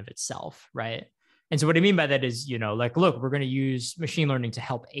technology in of itself, right? And so what I mean by that is, like, look, we're going to use machine learning to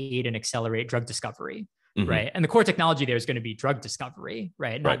help aid and accelerate drug discovery, right? And the core technology there is going to be drug discovery,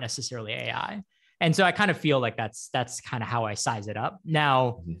 right? Not necessarily AI. And so I kind of feel like that's kind of how I size it up.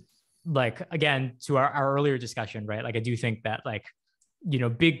 Now, like, again, to our earlier discussion, right? Like, I do think that like,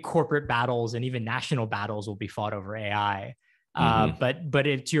 big corporate battles and even national battles will be fought over AI. But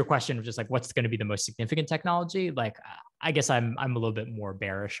to your question of just like, what's going to be the most significant technology? Like, I guess I'm a little bit more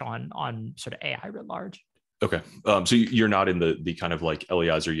bearish on sort of AI writ large. Okay. So you're not in the kind of like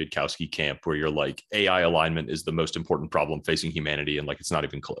Eliezer Yudkowsky camp where you're like AI alignment is the most important problem facing humanity and like it's not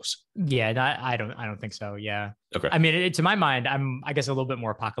even close. Yeah, I don't think so. Yeah. Okay. I mean, to my mind, I guess a little bit more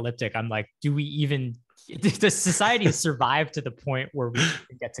apocalyptic. I'm like, does society survive to the point where we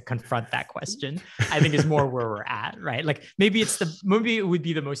get to confront that question? I think is more where we're at, right? Like maybe it would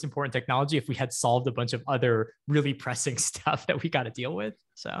be the most important technology if we had solved a bunch of other really pressing stuff that we got to deal with.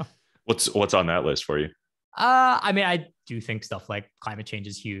 So what's on that list for you? I mean, I do think stuff like climate change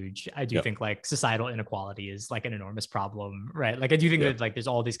is huge. I do think like societal inequality is like an enormous problem, right? Like I do think that like there's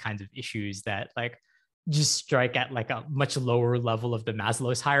all these kinds of issues that like just strike at like a much lower level of the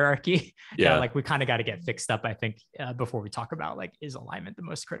Maslow's hierarchy. Yeah. That, like we kind of got to get fixed up, I think, before we talk about like, is alignment the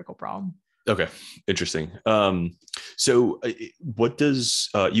most critical problem? Okay. Interesting. So what does,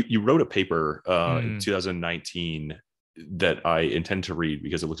 you wrote a paper in 2019 that I intend to read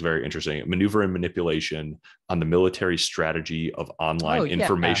because it looks very interesting. Maneuver and Manipulation on the Military Strategy of Online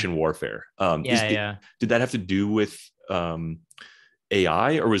Information Warfare. Did that have to do with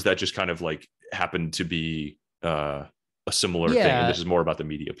AI, or was that just kind of like happened to be a similar thing? And this is more about the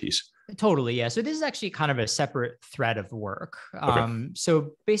media piece. Totally. Yeah. So this is actually kind of a separate thread of work.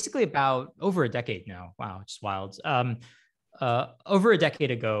 So basically about over a decade now, wow, it's wild. Over a decade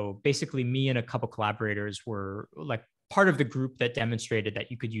ago, basically me and a couple collaborators were like part of the group that demonstrated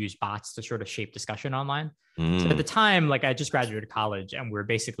that you could use bots to sort of shape discussion online. So at the time, like I just graduated college and we're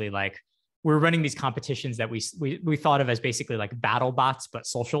basically like, we're running these competitions that we thought of as basically like battle bots, but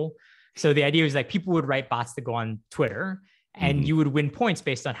social. So the idea was like people would write bots to go on Twitter and you would win points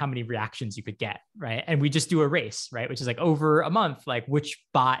based on how many reactions you could get, right? And we just do a race, right? Which is like over a month, like which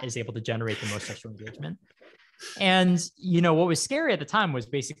bot is able to generate the most social engagement. And, what was scary at the time was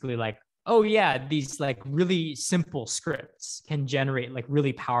basically like, oh yeah, these like really simple scripts can generate like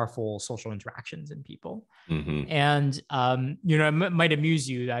really powerful social interactions in people. And, it might amuse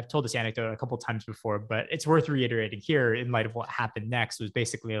you. I've told this anecdote a couple of times before, but it's worth reiterating here in light of what happened next was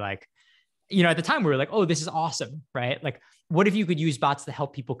basically like, at the time we were like, oh, this is awesome, right? Like, what if you could use bots to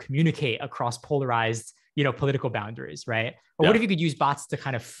help people communicate across polarized, political boundaries, right? Or what if you could use bots to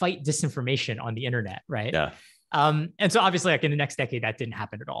kind of fight disinformation on the internet, right? Yeah. And so obviously, like in the next decade, that didn't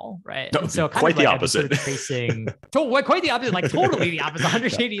happen at all, right? No, and so quite the opposite. Sort of tracing, quite the opposite, like totally the opposite,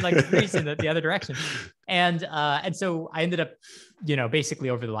 180 like degrees in the other direction. And so I ended up, basically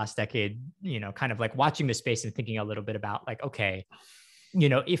over the last decade, kind of like watching the space and thinking a little bit about like, okay,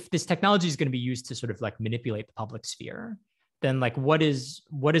 if this technology is going to be used to sort of like manipulate the public sphere, then like what is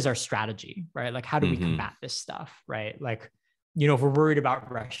our strategy, right? Like how do we combat this stuff, right? Like, if we're worried about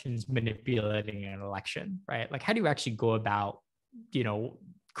Russians manipulating an election, right? Like how do you actually go about,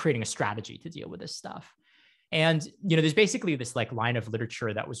 creating a strategy to deal with this stuff? And, there's basically this like line of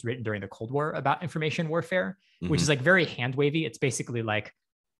literature that was written during the Cold War about information warfare, which is like very hand wavy. It's basically like,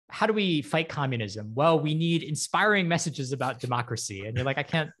 how do we fight communism? Well, we need inspiring messages about democracy. And you're like, I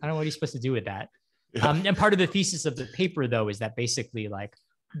don't know what you're supposed to do with that. Yeah. And part of the thesis of the paper, though, is that basically like,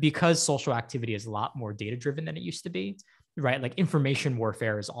 because social activity is a lot more data driven than it used to be, right? Like information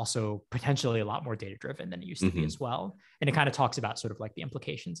warfare is also potentially a lot more data driven than it used to be as well. And it kind of talks about sort of like the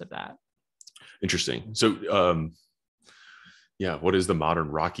implications of that. Interesting. So, what is the modern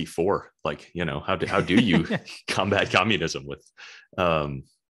Rocky IV? Like, how do you combat communism with,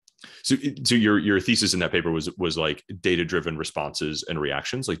 so your thesis in that paper was like data-driven responses and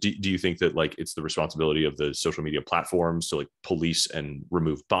reactions. Like, do you think that like it's the responsibility of the social media platforms to like police and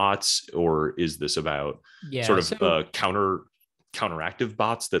remove bots, or is this about counteractive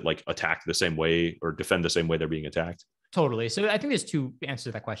bots that like attack the same way or defend the same way they're being attacked? Totally. So I think there's two answers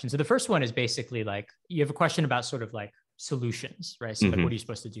to that question. So the first one is basically like you have a question about sort of like solutions, right? So like, what are you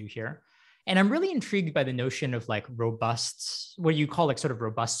supposed to do here? And I'm really intrigued by the notion of like robust, what you call like sort of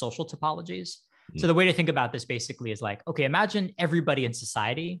robust social topologies. So the way to think about this basically is like, okay, imagine everybody in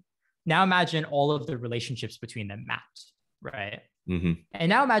society. Now imagine all of the relationships between them mapped, right? And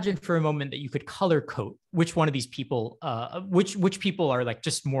now imagine for a moment that you could color code which one of these people, which people are like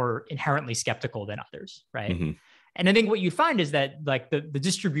just more inherently skeptical than others, right? And I think what you find is that like the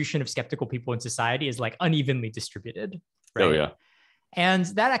distribution of skeptical people in society is like unevenly distributed, right? Oh yeah. And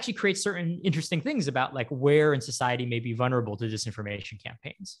that actually creates certain interesting things about like where in society may be vulnerable to disinformation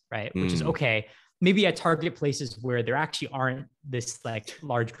campaigns, right? Which is okay. Maybe I target places where there actually aren't this like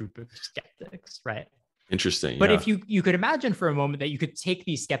large group of skeptics, right? Interesting. But if you could imagine for a moment that you could take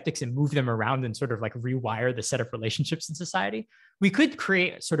these skeptics and move them around and sort of like rewire the set of relationships in society, we could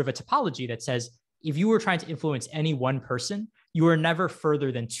create sort of a topology that says, if you were trying to influence any one person, you are never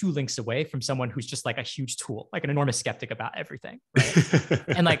further than 2 links away from someone who's just like a huge tool, like an enormous skeptic about everything, right?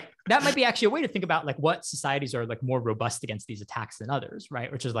 And like that might be actually a way to think about like what societies are like more robust against these attacks than others,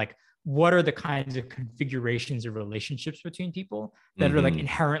 right? Which is like, what are the kinds of configurations of relationships between people that are like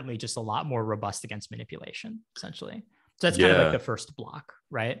inherently just a lot more robust against manipulation, essentially. So that's kind of like the first block,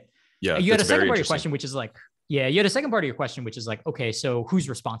 right? Yeah. You had a second part of your question, which is like, you had a second part of your question, which is like, okay, so who's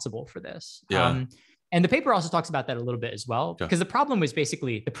responsible for this? And the paper also talks about that a little bit as well, because the problem was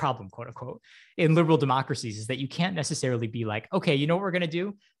basically the problem, quote unquote, in liberal democracies is that you can't necessarily be like, okay, you know what we're going to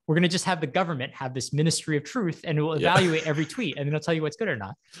do? We're going to just have the government have this ministry of truth and it will evaluate every tweet and then it'll tell you what's good or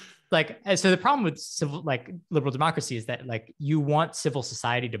not. Like, so the problem with civil, like liberal democracy is that like you want civil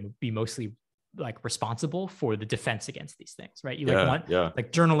society to be mostly like responsible for the defense against these things, right? You want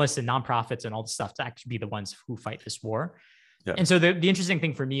like journalists and nonprofits and all the stuff to actually be the ones who fight this war. And so the interesting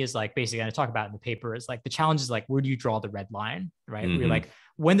thing for me is like, basically, I talk about in the paper is like, the challenge is like, where do you draw the red line, right? Where you're like,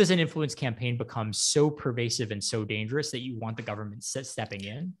 when does an influence campaign become so pervasive and so dangerous that you want the government stepping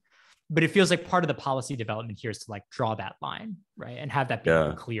in? But it feels like part of the policy development here is to like draw that line, right? And have that be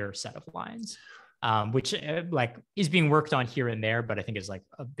a clear set of lines, which like is being worked on here and there, but I think is like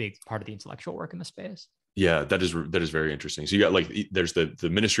a big part of the intellectual work in the space. Yeah, that is very interesting. So you got like, there's the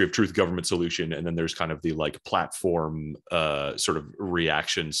Ministry of Truth government solution, and then there's kind of the like platform sort of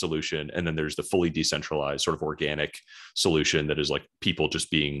reaction solution, and then there's the fully decentralized sort of organic solution that is like people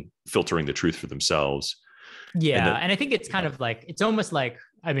just filtering the truth for themselves. And I think it's kind of like, it's almost like,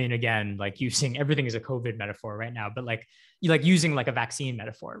 I mean, again, like using everything as a COVID metaphor right now, but like you like using like a vaccine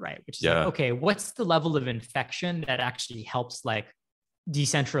metaphor, right? Which is like, okay, what's the level of infection that actually helps like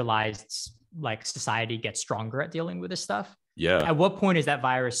decentralized like society get stronger at dealing with this stuff? At what point is that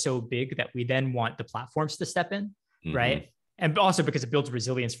virus so big that we then want the platforms to step in, right? And also because it builds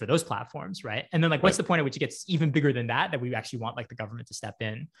resilience for those platforms, right? And then like, what's the point at which it gets even bigger than that we actually want like the government to step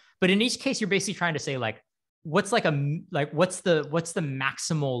in? But in each case, you're basically trying to say like, what's the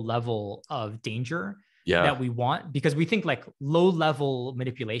maximal level of danger that we want? Because we think like low level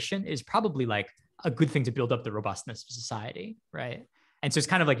manipulation is probably like a good thing to build up the robustness of society, right? And so it's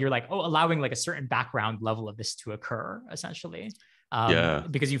kind of like, you're like, allowing like a certain background level of this to occur essentially,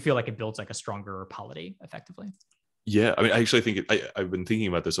 because you feel like it builds like a stronger polity effectively. Yeah. I mean, I actually think I've been thinking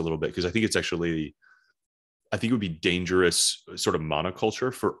about this a little bit because I think it would be dangerous sort of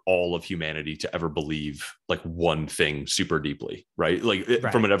monoculture for all of humanity to ever believe like one thing super deeply, right? Like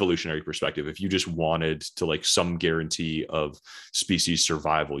from an evolutionary perspective, if you just wanted to like some guarantee of species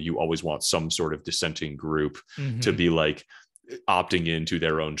survival, you always want some sort of dissenting group to be like opting into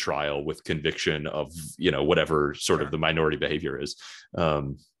their own trial with conviction of, whatever sort of the minority behavior is.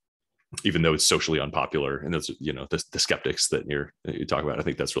 Even though it's socially unpopular, and those, the skeptics that you talk about. I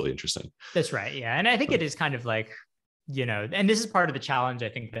think that's really interesting. That's right. Yeah. And I think it is kind of like, and this is part of the challenge, I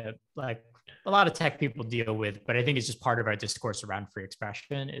think, that like a lot of tech people deal with, but I think it's just part of our discourse around free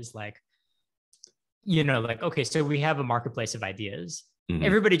expression is like, like, okay, so we have a marketplace of ideas.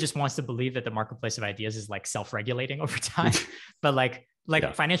 Everybody just wants to believe that the marketplace of ideas is like self-regulating over time, but like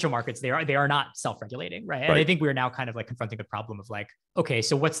financial markets, they are not self-regulating, right? And I think we're now kind of like confronting the problem of like, okay,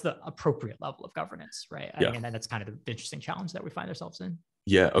 so what's the appropriate level of governance, right? And then that's kind of the interesting challenge that we find ourselves in.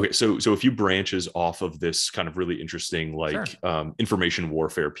 Yeah. Okay. So a few branches off of this kind of really interesting, like information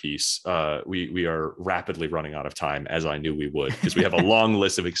warfare piece. We are rapidly running out of time, as I knew we would, because we have a long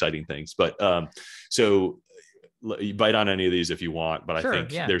list of exciting things. But so you bite on any of these if you want, but I think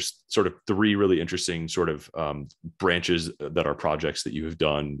there's sort of 3 really interesting sort of branches that are projects that you have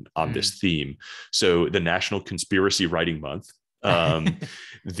done on this theme. So the National Conspiracy Writing Month,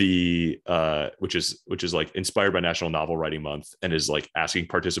 which is like inspired by National Novel Writing Month and is like asking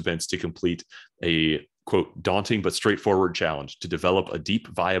participants to complete a quote daunting but straightforward challenge to develop a deep,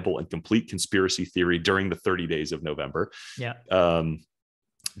 viable, and complete conspiracy theory during the 30 days of November.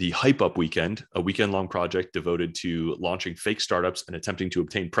 the Hype Up Weekend, a weekend-long project devoted to launching fake startups and attempting to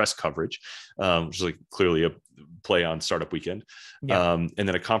obtain press coverage, which is like clearly a play on Startup Weekend. Yeah. And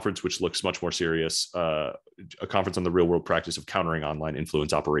then a conference which looks much more serious, a conference on the real-world practice of countering online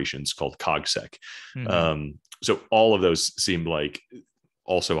influence operations called CogSec. So all of those seem like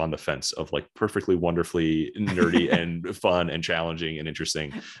also on the fence of like perfectly wonderfully nerdy and fun and challenging and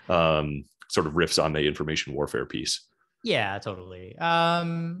interesting, sort of riffs on the information warfare piece. Yeah, totally.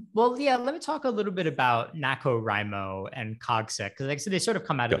 Well, yeah, let me talk a little bit about NaCoWriMo and CogSec, because like I said, they sort of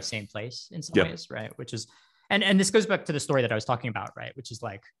come out of the same place in some ways, right? Which is, and this goes back to the story that I was talking about, right? Which is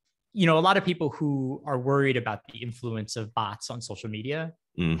like, you know, a lot of people who are worried about the influence of bots on social media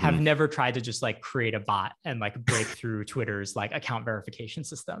have never tried to just like create a bot and like break through Twitter's like account verification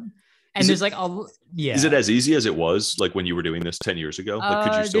system. And there's like Is it as easy as it was like when you were doing this 10 years ago? Like,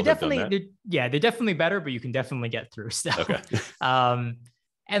 could you still have done that? They're definitely better, but you can definitely get through stuff. Okay.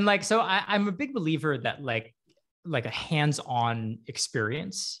 And like, so I'm a big believer that like a hands-on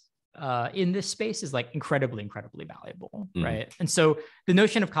experience in this space is like incredibly valuable, right? And so the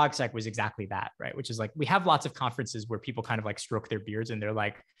notion of CogSec was exactly that, right? Which is like, we have lots of conferences where people kind of like stroke their beards and they're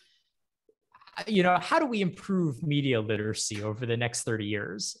like, you know, how do we improve media literacy over the next 30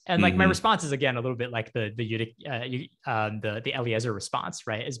 years? And like my response is again a little bit like the Eliezer response,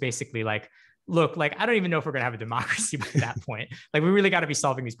 right? Is basically like, look, like I don't even know if we're gonna have a democracy by that point. Like we really got to be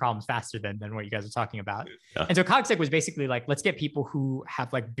solving these problems faster than what you guys are talking about. Yeah. And so CogSec was basically like, let's get people who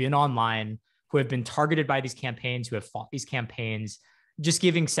have like been online, who have been targeted by these campaigns, who have fought these campaigns, just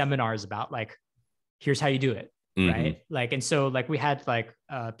giving seminars about like, here's how you do it. Right. Like, and so like we had like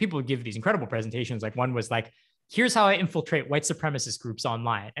people would give these incredible presentations. Like one was like, here's how I infiltrate white supremacist groups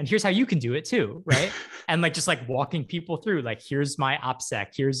online. And here's how you can do it too. Right. And like, just like walking people through, like, here's my OPSEC,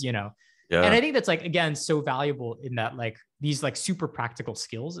 here's, you know, and I think that's like, again, so valuable in that like these like super practical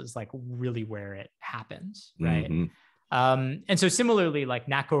skills is like really where it happens. Right. And so similarly, like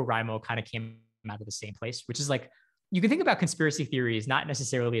NaCoWriMo kind of came out of the same place, which is like, you can think about conspiracy theories, not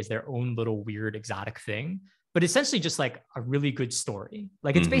necessarily as their own little weird exotic thing, but essentially just like a really good story.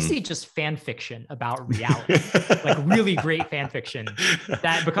 Like it's basically just fan fiction about reality, like really great fan fiction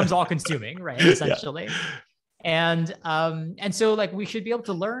that becomes all consuming, right? Essentially. And so like we should be able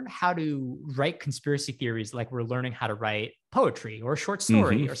to learn how to write conspiracy theories like we're learning how to write poetry or a short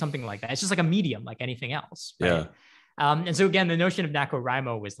story or something like that. It's just like a medium like anything else. Right? And so again, the notion of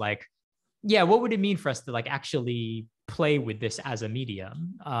NaCoWriMo was like, yeah, what would it mean for us to like actually play with this as a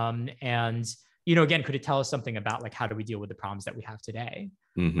medium? And you know, again, could it tell us something about like how do we deal with the problems that we have today?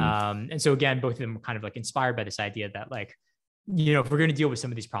 And so again, both of them were kind of like inspired by this idea that like, you know, if we're going to deal with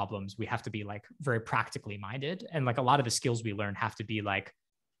some of these problems, we have to be like very practically minded. And like a lot of the skills we learn have to be like,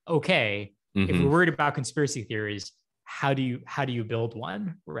 okay, if we're worried about conspiracy theories, how do you build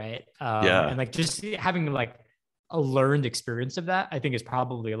one? Right. And like just having like a learned experience of that, I think is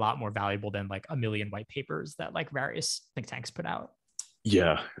probably a lot more valuable than like a million white papers that like various think tanks put out.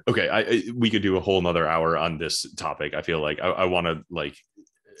 Yeah. Okay. We could do a whole nother hour on this topic. I feel like I want to like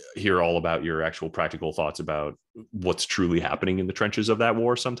hear all about your actual practical thoughts about what's truly happening in the trenches of that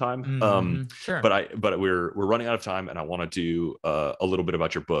war sometime. Sure. But we're running out of time, and I want to do a little bit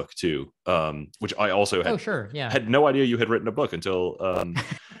about your book too, which I also had no idea you had written a book until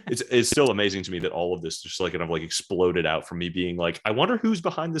it's still amazing to me that all of this just like kind of like exploded out from me being like, I wonder who's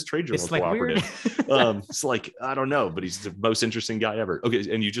behind this Trade Journal Cooperative. It's like, I don't know, but he's the most interesting guy ever. Okay.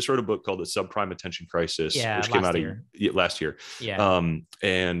 And you just wrote a book called The Subprime Attention Crisis, which came out last year.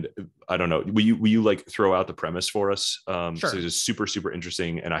 And I don't know, will you like throw out the premise for us? Sure. So it's super, super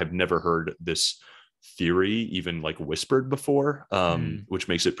interesting. And I have never heard this theory even like whispered before, which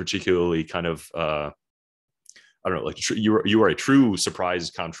makes it particularly kind of, I don't know, like you are a true surprise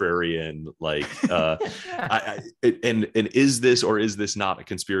contrarian. Like, and is this or is this not a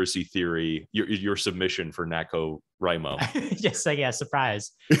conspiracy theory? Your submission for NaCoWriMo. Yes,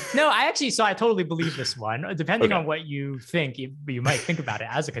 surprise. No, I totally believe this one. Depending on what you think, you might think about it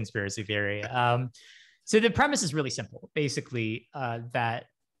as a conspiracy theory. So the premise is really simple. Basically, that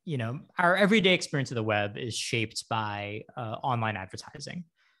you know our everyday experience of the web is shaped by online advertising.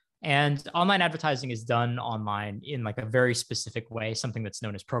 And online advertising is done online in like a very specific way, something that's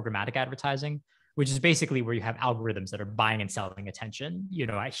known as programmatic advertising, which is basically where you have algorithms that are buying and selling attention, you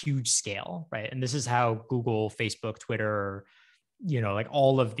know, at huge scale, right? And this is how Google, Facebook, Twitter, you know, like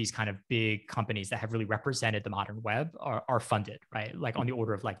all of these kind of big companies that have really represented the modern web are funded, right? Like on the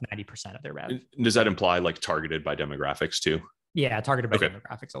order of like 90% of their rev. Does that imply like targeted by demographics too? Yeah, targeted by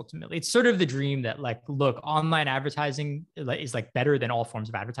demographics. Ultimately, it's sort of the dream that like, look, online advertising is like better than all forms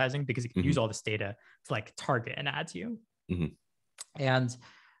of advertising because it can use all this data to like target an ad to you. And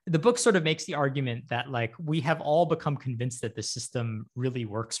the book sort of makes the argument that like we have all become convinced that the system really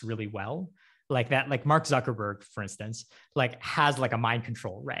works really well. Like that, like Mark Zuckerberg, for instance, like has like a mind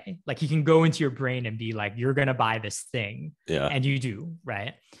control ray. Like he can go into your brain and be like, you're going to buy this thing. Yeah. And you do,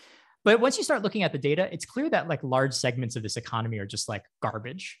 right? But once you start looking at the data, it's clear that like large segments of this economy are just like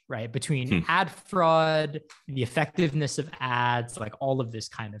garbage, right? Between ad fraud, the effectiveness of ads, like all of this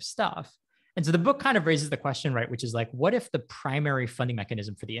kind of stuff. And so the book kind of raises the question, right? Which is like, what if the primary funding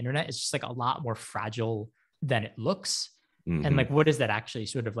mechanism for the internet is just like a lot more fragile than it looks? And like, what does that actually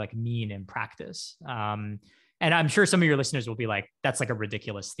sort of like mean in practice? And I'm sure some of your listeners will be like, that's like a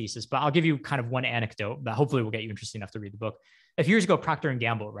ridiculous thesis, but I'll give you kind of one anecdote that hopefully will get you interested enough to read the book. A few years ago, Procter &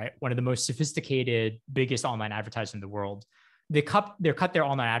 Gamble, right? One of the most sophisticated, biggest online advertisers in the world, they cut their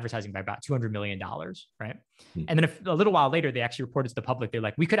online advertising by about $200 million, right? And then a little while later, they actually reported to the public, they're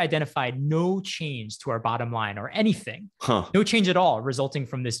like, we could identify no change to our bottom line or anything, no change at all resulting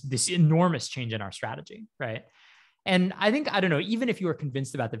from this enormous change in our strategy, right? And I think, I don't know, even if you are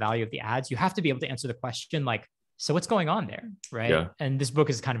convinced about the value of the ads, you have to be able to answer the question like, so what's going on there, right? Yeah. And this book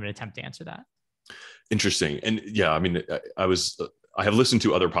is kind of an attempt to answer that. Interesting. And yeah, I mean, I have listened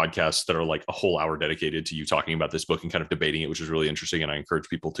to other podcasts that are like a whole hour dedicated to you talking about this book and kind of debating it, which is really interesting. And I encourage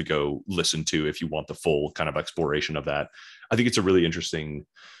people to go listen to if you want the full kind of exploration of that. I think it's a really interesting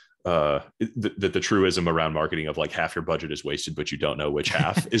the truism around marketing of like half your budget is wasted, but you don't know which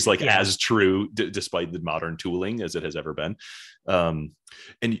half is like as true despite the modern tooling as it has ever been. And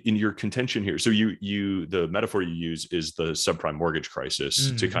in your contention here, so the metaphor you use is the subprime mortgage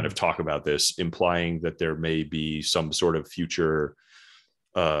crisis to kind of talk about this, implying that there may be some sort of future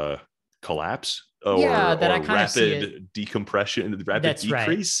collapse or rapid decompression, rapid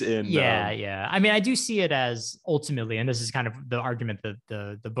decrease. Right. Yeah. I mean, I do see it as ultimately, and this is kind of the argument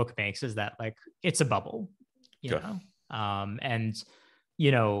that the book makes, is that like it's a bubble, you know, and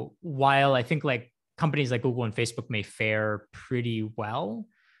you know, while I think like companies like Google and Facebook may fare pretty well,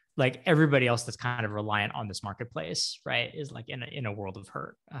 like everybody else that's kind of reliant on this marketplace, right, is like in a world of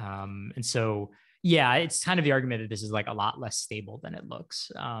hurt. And so yeah, it's kind of the argument that this is like a lot less stable than it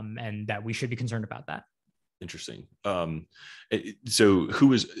looks, and that we should be concerned about that. Interesting. So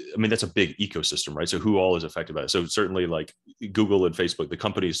who is, I mean, that's a big ecosystem, right? So who all is affected by it? So certainly like Google and Facebook, the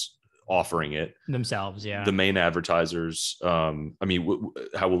companies offering it themselves. Yeah. The main advertisers. I mean,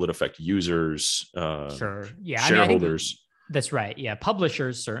 how will it affect users? Sure. Yeah. Shareholders. That's right. Yeah.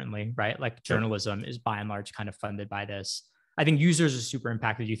 Publishers, certainly, right? Like journalism is by and large kind of funded by this. I think users are super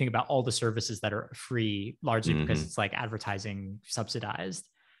impacted. You think about all the services that are free, largely because it's like advertising subsidized.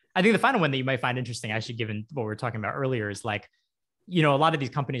 I think the final one that you might find interesting, actually, given what we were talking about earlier, is like, you know, a lot of these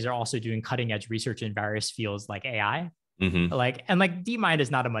companies are also doing cutting edge research in various fields like AI. Like, and like DeepMind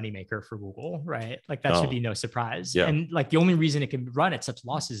is not a moneymaker for Google, right? Like that should be no surprise. Yeah. And like the only reason it can run at such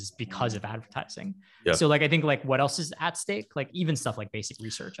losses is because of advertising. Yeah. So like, I think like what else is at stake? Like even stuff like basic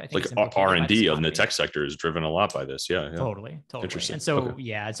research, I think like R&D on the tech sector is driven a lot by this. Yeah. Totally. Interesting. And so,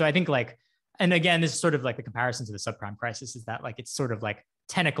 so I think like, and again, this is sort of like the comparison to the subprime crisis is that like, it's sort of like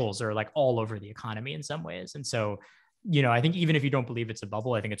tentacles are like all over the economy in some ways. And so, you know, I think even if you don't believe it's a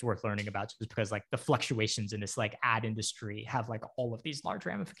bubble, I think it's worth learning about just because like the fluctuations in this like ad industry have like all of these large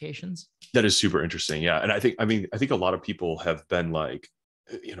ramifications. That is super interesting. Yeah. And I think a lot of people have been like,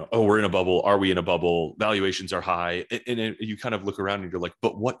 you know, oh, we're in a bubble. Are we in a bubble? Valuations are high. And you kind of look around and you're like,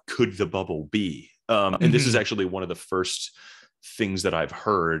 but what could the bubble be? And this is actually one of the first things that I've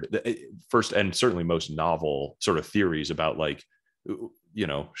heard, first and certainly most novel sort of theories about like, you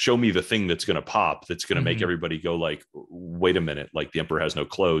know, show me the thing that's going to pop, that's going to make everybody go like, wait a minute, like the emperor has no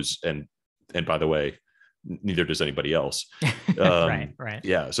clothes. And by the way, neither does anybody else. Right.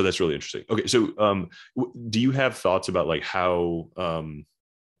 Yeah. So that's really interesting. Okay. So do you have thoughts about like how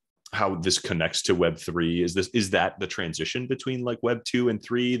this connects to Web3? Is that the transition between like Web 2 and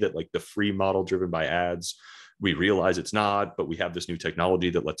 3, that like the free model driven by ads, we realize it's not, but we have this new technology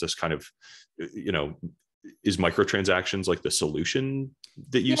that lets us kind of, you know, is microtransactions like the solution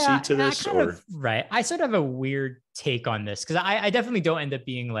that you see to this? Right. I sort of have a weird take on this because I definitely don't end up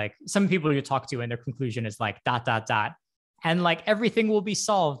being like some people you talk to and their conclusion is like ... And like everything will be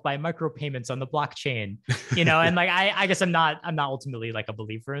solved by micropayments on the blockchain, you know? And like, I guess I'm not ultimately like a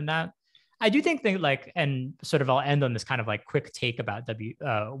believer in that. I do think that like, and sort of I'll end on this kind of like quick take about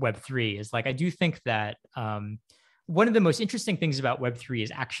Web3 is like, I do think that, one of the most interesting things about Web3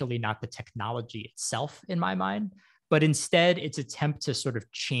 is actually not the technology itself in my mind, but instead its attempt to sort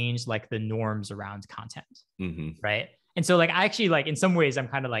of change like the norms around content, right? And so like, I actually like, in some ways I'm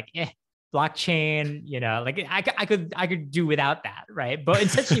kind of like, blockchain, like I could do without that, right? But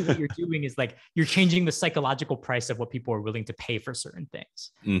essentially what you're doing is like you're changing the psychological price of what people are willing to pay for certain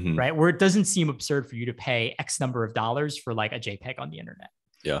things, right? Where it doesn't seem absurd for you to pay X number of dollars for like a JPEG on the internet.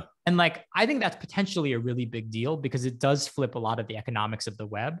 Yeah. And like, I think that's potentially a really big deal because it does flip a lot of the economics of the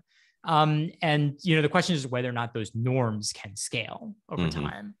web. And the question is whether or not those norms can scale over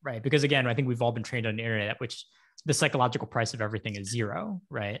time, right? Because again, I think we've all been trained on the internet, which the psychological price of everything is zero,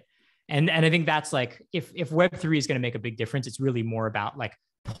 right? And I think that's like, if Web3 is going to make a big difference, it's really more about like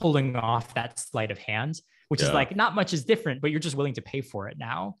pulling off that sleight of hand, which is like not much is different, but you're just willing to pay for it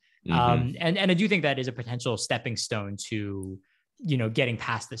now. And I do think that is a potential stepping stone to getting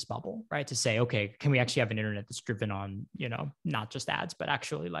past this bubble, right? To say, okay, can we actually have an internet that's driven on, not just ads, but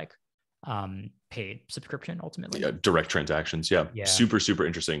actually like paid subscription ultimately? Direct transactions. Super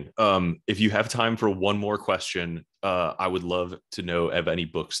interesting. If you have time for one more question, I would love to know of any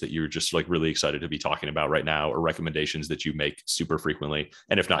books that you're just like really excited to be talking about right now, or recommendations that you make super frequently.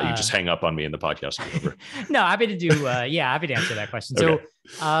 And if not, you just hang up on me in the podcast. No, happy to do happy to answer that question. Okay.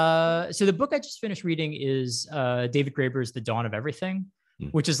 So the book I just finished reading is David Graeber's The Dawn of Everything,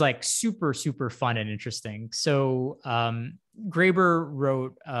 which is like super fun and interesting. So Graeber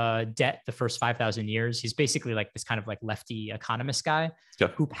wrote Debt, the First 5,000 Years. He's basically like this kind of like lefty economist guy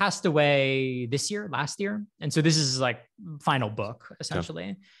who passed away last year. And so this is like final book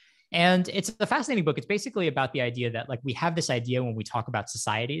essentially. And it's a fascinating book. It's basically about the idea that like we have this idea when we talk about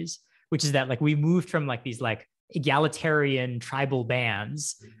societies, which is that like we moved from like these like egalitarian tribal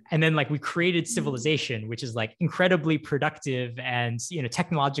bands, and then like we created civilization, which is like incredibly productive and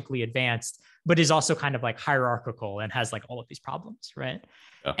technologically advanced, but is also kind of like hierarchical and has like all of these problems, right?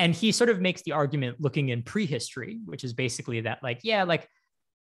 And he sort of makes the argument looking in prehistory, which is basically that like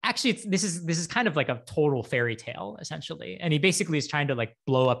actually this is kind of like a total fairy tale essentially. And he basically is trying to like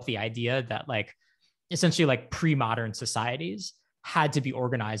blow up the idea that like essentially like pre-modern societies had to be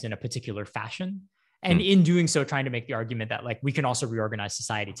organized in a particular fashion. And in doing so, trying to make the argument that like we can also reorganize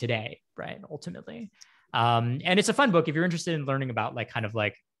society today, right? Ultimately. And it's a fun book. If you're interested in learning about like kind of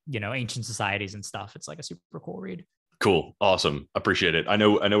like, ancient societies and stuff, it's like a super cool read. Cool. Awesome. Appreciate it. I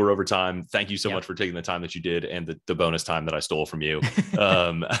know we're over time. Thank you so much for taking the time that you did and the bonus time that I stole from you.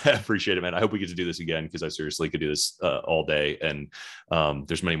 I appreciate it, man. I hope we get to do this again because I seriously could do this all day, and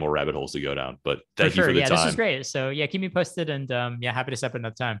there's many more rabbit holes to go down, but thank you for the time. This is great. So keep me posted, and happy to set up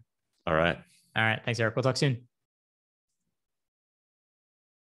another time. All right. Thanks, Eric. We'll talk soon.